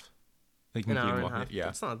a half. Like an including hour and a walking half. it. Yeah,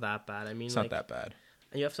 It's not that bad. I mean, it's like, not that bad.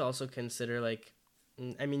 And you have to also consider like,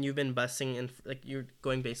 I mean, you've been busing and like you're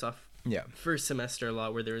going based off Yeah. first semester a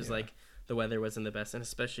lot, where there was like the weather wasn't the best, and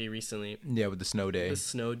especially recently Yeah, with the snow day. the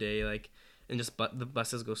snow day, like, and just the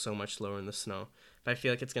buses go so much slower in the snow. But I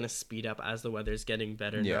feel like it's gonna speed up as the weather's getting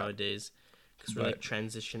better Yeah. nowadays, because we're like But-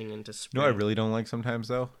 transitioning into spring. No, I really don't like sometimes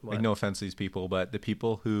though. What? Like, no offense to these people, but the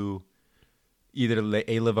people who either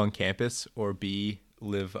A, live on campus, or B,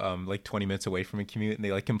 live like 20 minutes away from a commute, and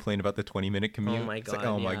they like complain about the 20-minute commute. Oh my It's like, God,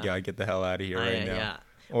 oh my yeah. god, get the hell out of here right now. Yeah.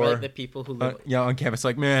 Or like the people who live. yeah, on campus,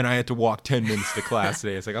 like, man, I had to walk 10 minutes to class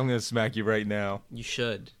today. It's like, I'm gonna smack you right now. You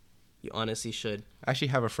should. You honestly should. I actually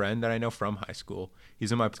have a friend that I know from high school.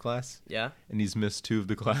 He's in my class, Yeah. and he's missed 2 of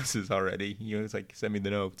the classes already. He was like, send me the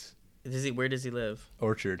notes. Where does he live?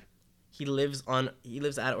 Orchard. He lives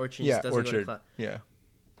at Orchard. Yeah, Just doesn't go to Orchard. class. Yeah.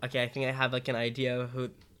 Okay, I think I have like an idea of who.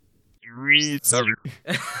 Sorry.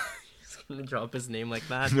 He's gonna drop his name like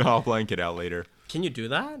that. No, I'll blank it out later. Can you do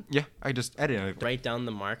that? Yeah, I just edited it. Write down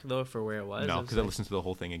the mark though for where it was. No, It was because I like- listened to the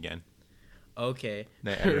whole thing again. Okay.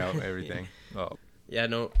 They edit out everything. Oh, Yeah,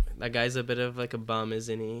 no, that guy's a bit of like a bum,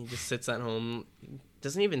 isn't he? He just sits at home,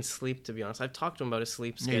 doesn't even sleep, to be honest. I've talked to him about his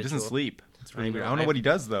sleep yeah, schedule. he doesn't sleep. It's really I weird. know. I don't know what he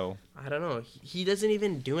does though. I don't know. He doesn't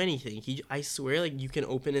even do anything. I swear, like, you can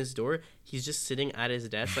open his door. He's just sitting at his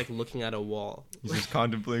desk, like, looking at a wall. He's just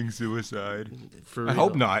contemplating suicide. For I real.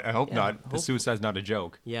 hope not. I hope Yeah, not. The suicide's not a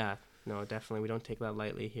joke. Yeah. No, definitely. We don't take that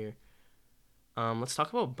lightly here. Let's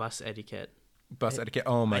talk about bus etiquette. Bus etiquette.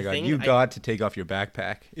 Oh my I god, think you got to take off your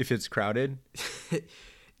backpack if it's crowded.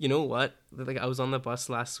 You know what? Like, I was on the bus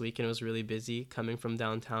last week and it was really busy coming from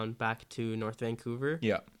downtown back to North Vancouver.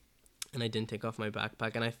 Yeah. And I didn't take off my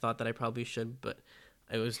backpack, and I thought that I probably should, but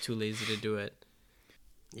I was too lazy to do it.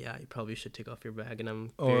 Yeah, you probably should take off your bag, and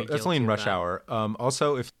I'm very That's only in guilty of rush that. hour.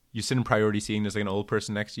 Also, if you sit in priority seating, there's like an old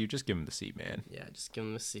person next to you, just give him the seat, man. Yeah, just give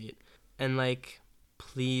them a seat. And, like,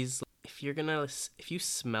 please, if you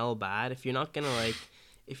smell bad, if you're not gonna, like,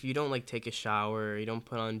 if you don't, like, take a shower, or you don't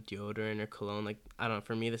put on deodorant or cologne, like, I don't know,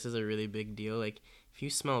 for me, this is a really big deal. Like, if you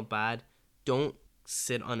smell bad, don't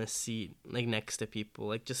sit on a seat, like, next to people.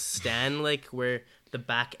 Like, just stand, like, where the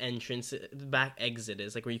back exit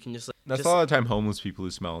is, like, where you can just, like... That's a lot of the time homeless people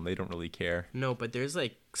who smell and they don't really care. No, but there's,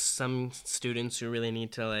 like, some students who really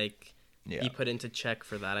need to, like, be put into check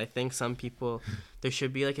for that. I think some people... There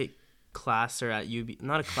should be, like, a class or at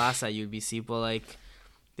not a class at UBC, but, like...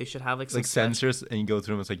 They should have, like, some... Like sensors, and you go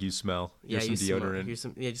through them, it's like, you smell. Here's some deodorant.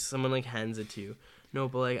 Just someone, like, hands it to you. No,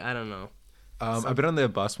 but, like, I don't know. I've been on the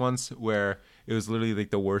bus once where it was literally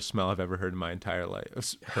like the worst smell I've ever heard in my entire life.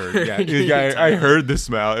 I heard the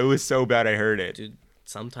smell. It was so bad I heard it. Dude,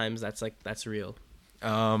 sometimes that's real.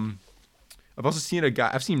 I've also seen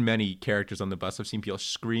I've seen many characters on the bus. I've seen people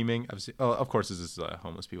screaming. Of course, this is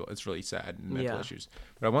homeless people. It's really sad and mental issues.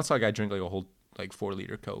 But I once saw a guy drink like a whole like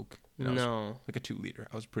 4-liter Coke. No. Like a 2-liter.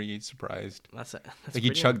 I was pretty surprised. That's like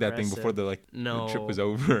he chugged that thing before the trip was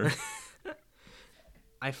over.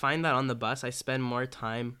 I find that on the bus, I spend more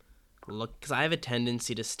time because I have a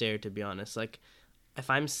tendency to stare, to be honest. Like,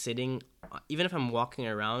 if I'm sitting, even if I'm walking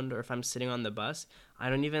around or if I'm sitting on the bus,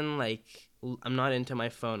 I don't even, like, I'm not into my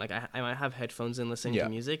phone. Like, I might have headphones and listening to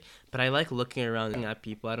music, but I like looking around at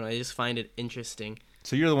people. I don't know. I just find it interesting.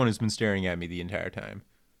 So you're the one who's been staring at me the entire time.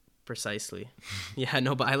 Precisely. Yeah,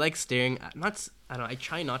 no, but I like staring. I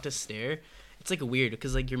try not to stare. It's, like, weird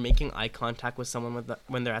because, like, you're making eye contact with someone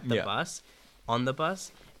when they're at the bus. On the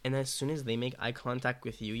bus, and as soon as they make eye contact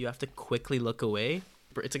with you, you have to quickly look away.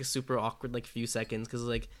 It's like a super awkward like few seconds because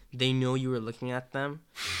like they know you were looking at them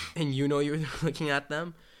and you know you were looking at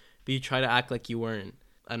them, but you try to act like you weren't.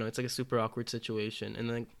 I don't know, it's like a super awkward situation, and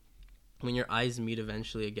then when your eyes meet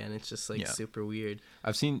eventually again, it's just like super weird.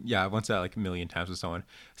 I've once said that like a million times with someone.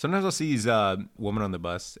 Sometimes I'll see these women on the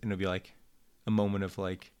bus and it'll be like a moment of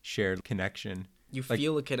like shared connection. You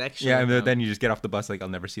feel a connection. Yeah, and then you just get off the bus like, I'll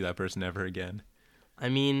never see that person ever again. I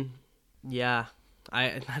mean, yeah.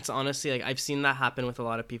 That's honestly, like, I've seen that happen with a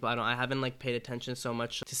lot of people. I haven't, like, paid attention so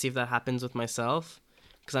much to see if that happens with myself.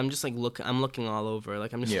 Because I'm just, like, I'm looking all over.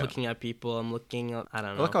 Like, I'm just looking at people. I'm looking, I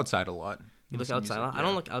don't know. I look outside a lot. You look outside a lot? I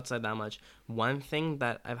don't look outside that much. One thing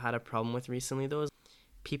that I've had a problem with recently, though, is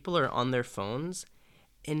people are on their phones.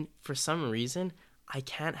 And for some reason, I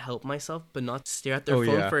can't help myself but not stare at their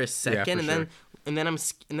phone for a second, and then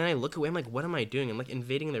I look away. I'm like, what am I doing? I'm like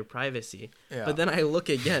invading their privacy. Yeah. But then I look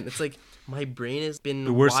again. It's like my brain has been.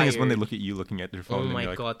 The worst thing is when they look at you looking at their phone. Oh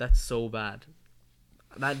my god, that's so bad.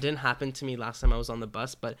 That didn't happen to me last time I was on the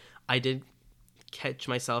bus, but I did catch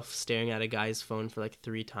myself staring at a guy's phone for like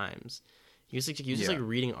 3 times. He was just like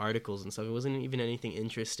reading articles and stuff. It wasn't even anything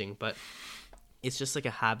interesting, but it's just like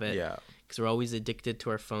a habit. Yeah. Because we're always addicted to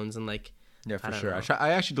our phones and like. Yeah, for sure. I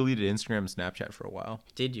actually deleted Instagram and Snapchat for a while.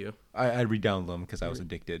 Did you? I re-downloaded them because I was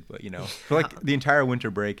addicted, but for like the entire winter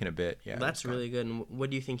break and a bit. Yeah, that's really good. And what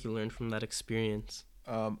do you think you learned from that experience?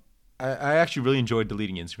 I actually really enjoyed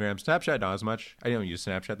deleting Instagram. Snapchat not as much. I don't use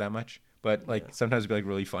Snapchat that much, but like sometimes it'd be like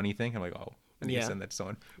really funny thing. I'm like, oh, I need to send that to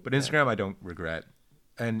someone. But Instagram, I don't regret,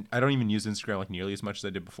 and I don't even use Instagram like nearly as much as I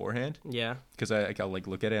did beforehand. Yeah. Because I'll like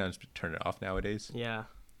look at it and just turn it off nowadays. Yeah.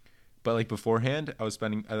 But like beforehand, I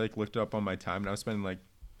like looked it up on my time, and I was spending like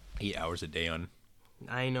 8 hours a day on.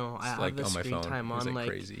 I know. I have the screen time on like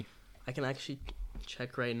crazy. I can actually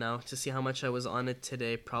check right now to see how much I was on it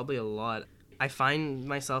today. Probably a lot. I find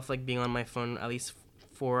myself like being on my phone at least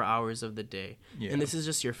 4 hours of the day. Yeah. And this is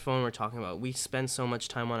just your phone we're talking about. We spend so much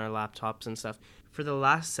time on our laptops and stuff. For the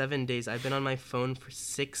last 7 days, I've been on my phone for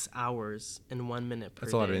 6 hours and 1 minute per day.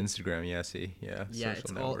 That's a lot of Instagram, yeah. Yeah,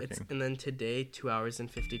 and then today, 2 hours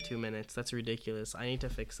and 52 minutes. That's ridiculous. I need to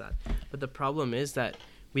fix that. But the problem is that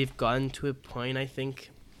we've gotten to a point, I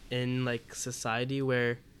think, in like society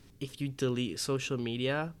where if you delete social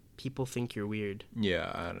media, people think you're weird.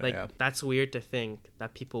 Yeah, that's weird to think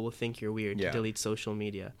that people will think you're weird to delete social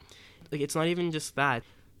media. Like, it's not even just that.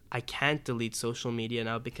 I can't delete social media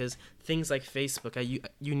now because things like Facebook,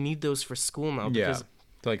 you need those for school now Yeah. because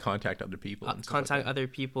To like contact other people. And stuff contact like that. other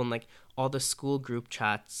people, and like all the school group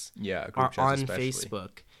chats Yeah, group are chats on especially. Facebook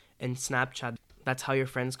and Snapchat. That's how your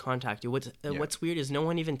friends contact you. What's weird is no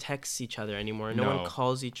one even texts each other anymore. No one No.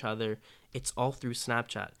 calls each other. It's all through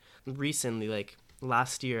Snapchat. Recently, like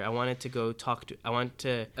last year, I want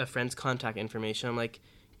a friend's contact information. I'm like,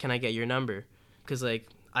 can I get your number? Because like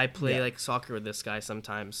I play Yeah. like soccer with this guy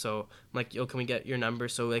sometimes. So I'm like, yo, can we get your number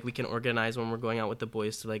so like we can organize when we're going out with the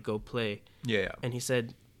boys to like go play? Yeah. And he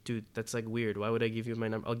said, dude, that's like weird. Why would I give you my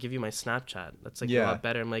number? I'll give you my Snapchat. That's like a Yeah. lot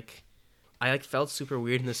better. I'm like, I like felt super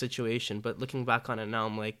weird in the situation, but looking back on it now,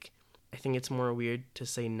 I'm like, I think it's more weird to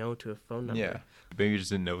say no to a phone number. Yeah. Maybe he just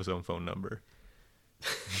didn't know his own phone number.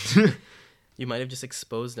 You might have just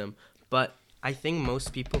exposed him. But I think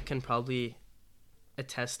most people can probably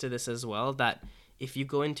attest to this as well, that if you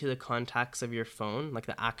go into the contacts of your phone, like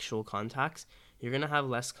the actual contacts, you're going to have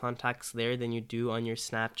less contacts there than you do on your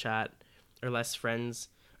Snapchat, or less friends.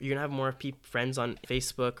 You're going to have more friends on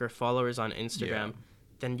Facebook or followers on Instagram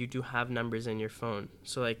than you do have numbers in your phone.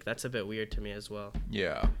 So like that's a bit weird to me as well.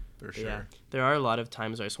 Yeah, for But sure. yeah, there are a lot of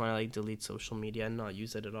times where I just want to like delete social media and not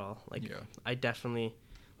use it at all. Like Yeah. I definitely,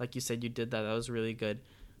 like you said, you did that. That was really good,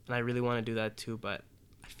 and I really want to do that too. But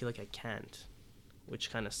I feel like I can't,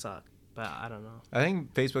 which kind of sucks. But I don't know. I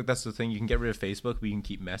think Facebook, that's the thing. You can get rid of Facebook. We can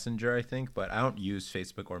keep Messenger, I think. But I don't use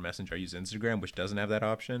Facebook or Messenger. I use Instagram, which doesn't have that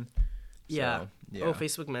option. Yeah. So, yeah. Oh,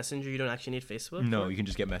 Facebook Messenger. You don't actually need Facebook. No, for? you can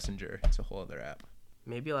just get Messenger. It's a whole other app.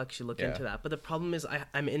 Maybe I'll actually look Yeah. into that. But the problem is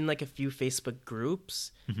I'm in like a few Facebook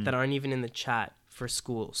groups Mm-hmm. that aren't even in the chat for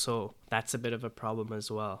school. So that's a bit of a problem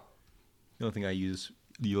as well. The only thing I use,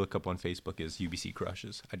 you look up on Facebook, is UBC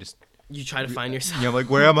crushes. I just, You try to find yourself. yeah, I'm like,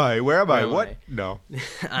 where am I? Where am I? Where am What? I? No.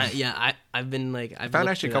 I've been like, I I've found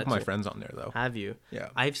looked actually a through couple of that my too. friends on there, though. Have you? Yeah.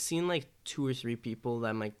 I've seen like 2 or 3 people that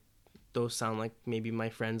I'm like, those sound like maybe my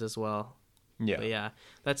friends as well. Yeah. But yeah,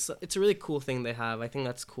 it's a really cool thing they have. I think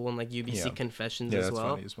that's cool, and like UBC Yeah. Confessions Yeah, as that's well.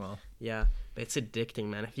 funny as well. Yeah, but it's addicting,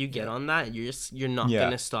 man. If you get Yeah. on that, you're not Yeah.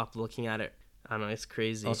 gonna stop looking at it. I don't know, it's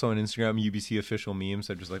crazy. Also on Instagram, UBC official memes.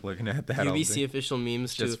 I'm just like looking at that. all UBC day. official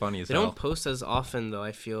memes It's too. just funny as They hell. don't post as often though.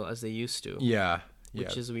 I feel as they used to. Yeah. Yeah.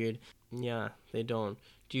 Which is weird. Yeah, they don't.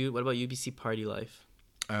 What about UBC Party Life?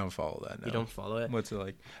 I don't follow that. No. You don't follow it? What's it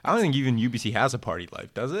like? I don't think even UBC has a party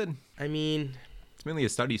life, does it? I mean, It's mainly a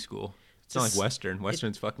study school. It's not like Just- Western.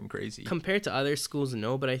 Western's fucking crazy. compared to other schools,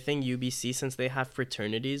 no, but I think UBC, since they have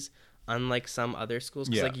fraternities, unlike some other schools,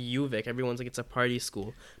 because Yeah. like UVic, everyone's like it's a party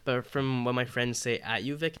school. But from what my friends say at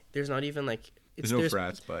UVic, there's not even like There's no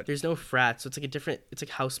frats, but there's no frats, so it's like it's like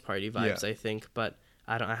house party vibes, Yeah. I think. But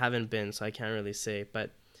I haven't been, so I can't really say.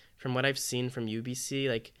 But from what I've seen from UBC,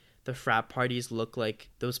 like the frat parties look like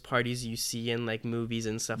those parties you see in like movies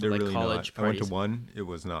and stuff, they're like really college not. I went parties. to one. It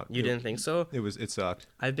was not. You didn't think so? It sucked.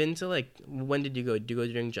 I've been to like, when did you go? Did you go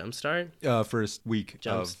during Jumpstart? First week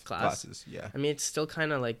Jumps of class. classes. Yeah. I mean, it's still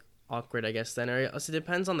kind of like awkward, I guess. Then it also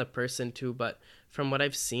depends on the person too. But from what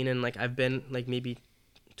I've seen, and like I've been like maybe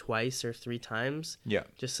twice or 3 times Yeah.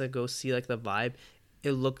 just to go see like the vibe.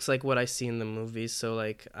 It looks like what I see in the movies. So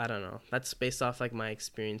like I don't know. That's based off like my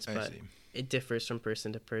experience, I but see. it differs from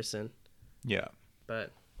person to person. Yeah.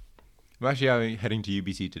 But I'm actually heading to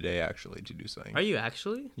UBC today, actually, to do something. are you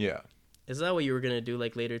actually? Yeah. Is that what you were gonna do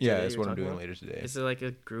like later today? Yeah, that's you what were I'm talking doing about? later today. Is it like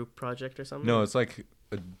a group project or something? No, it's like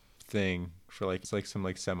a thing for like, it's like some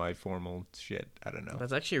like semi-formal shit. I don't know.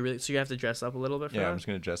 That's actually really. So you have to dress up a little bit for Yeah, that? I'm just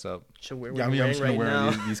gonna dress up. So we're Yeah, I'm wearing just gonna right wear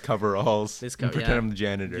now. these coveralls. This and pretend yeah. I'm the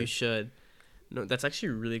janitor. You should. No, that's actually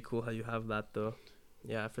really cool how you have that though.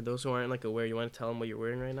 Yeah, for those who aren't like aware, you want to tell them what you're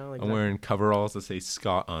wearing right now? Like I'm that? wearing coveralls that say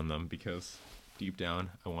Scott on them because deep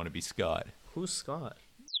down I want to be Scott. Who's Scott?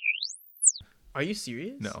 Are you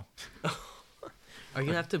serious? No. Are you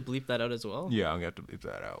gonna have to bleep that out as well? Yeah, I'm gonna have to leave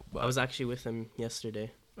that out. But I was actually with him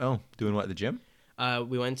yesterday. doing what at the gym?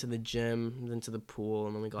 We went to the gym, then to the pool,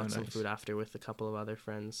 and then we got some nice. food after with a couple of other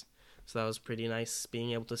friends. So that was pretty nice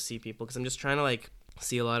being able to see people because I'm just trying to like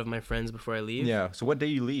see a lot of my friends before I leave. Yeah. So what day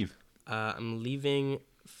you leave? I'm leaving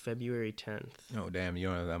February 10th. Oh damn, you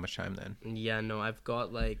don't have that much time then. Yeah, no, I've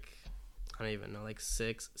got like, I don't even know, like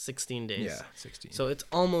 16 days. Yeah, 16. So it's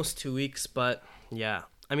almost 2 weeks, but yeah.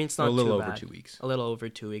 I mean, it's a not little too over bad. 2 weeks. A little over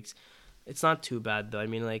 2 weeks. It's not too bad though. I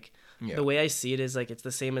mean, like Yeah. the way I see it is like it's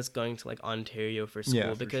the same as going to like Ontario for school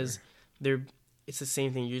Yeah, for because sure. it's the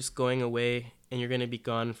same thing. You're just going away and you're gonna be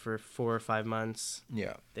gone for 4 or 5 months.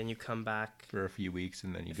 Yeah, Then you come back. for a few weeks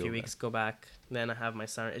and then you A go. few weeks, go back. Then I have my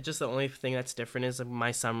summer. It's just the only thing that's different is like,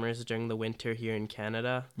 my summers during the winter here in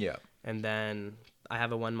Canada, Yeah. and then I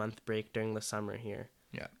have a 1 month break during the summer here.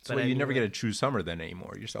 Yeah. But So I you mean, never get to choose summer then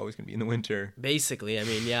anymore. You're just always going to be in the winter. basically, I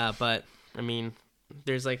mean, yeah, but I mean,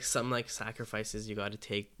 there's like some like sacrifices you got to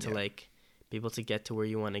take to like be able to get to where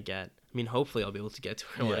you want to get. I mean, hopefully I'll be able to get to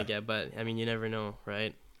where I want to get, but I mean, you never know,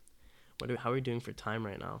 right? How are we doing for time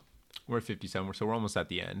right now? We're at 57, so we're almost at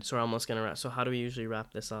the end. So we're almost gonna wrap. So how do we usually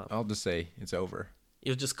wrap this up? I'll just say it's over.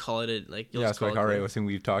 You'll just call it like Yeah, it's like, all right, I think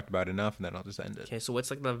we've talked about enough, and then I'll just end it. Okay, so what's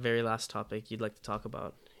like the very last topic you'd like to talk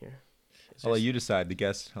about here? I'll let you decide.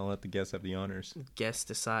 I'll let the guest have the honors. Guest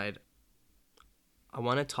decide. I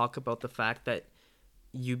want to talk about the fact that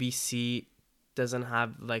UBC doesn't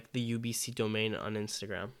have like the UBC domain on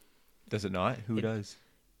Instagram. Does it not? Who does?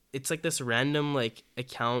 It's like this random like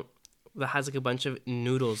account that has like a bunch of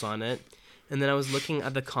noodles on it. And then I was looking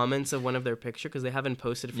at the comments of one of their picture because they haven't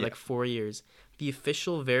posted for like 4 years. The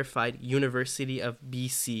official verified University of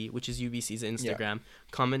BC, which is UBC's Instagram,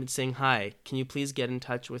 commented saying, "Hi, can you please get in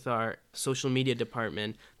touch with our social media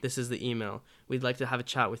department? This is the email. We'd like to have a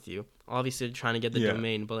chat with you." Obviously, they're trying to get the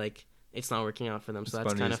domain, but like it's not working out for them. So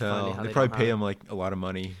that's kind of funny. How they probably pay them like a lot of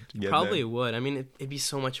money to get probably there. Would. I mean, it'd be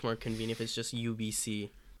so much more convenient if it's just UBC.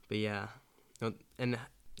 But yeah, and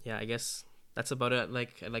yeah, I guess that's about it.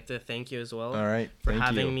 Like, I'd like to thank you as well. All right, for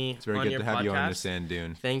having me. It's very on good your to have podcast. you on the Sand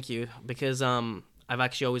Dune. Thank you, because I've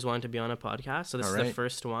actually always wanted to be on a podcast, so this is the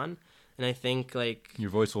first one, and I think like your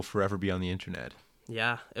voice will forever be on the internet.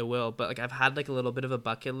 Yeah, it will. But like I've had like a little bit of a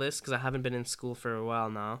bucket list because I haven't been in school for a while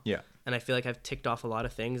now. Yeah. And I feel like I've ticked off a lot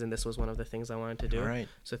of things, and this was one of the things I wanted to do. All right.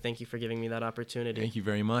 So thank you for giving me that opportunity. Thank you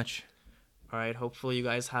very much. All right. Hopefully you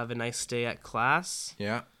guys have a nice day at class.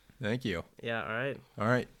 Yeah. Thank you. Yeah. All right. All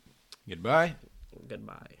right. Goodbye.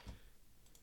 Goodbye.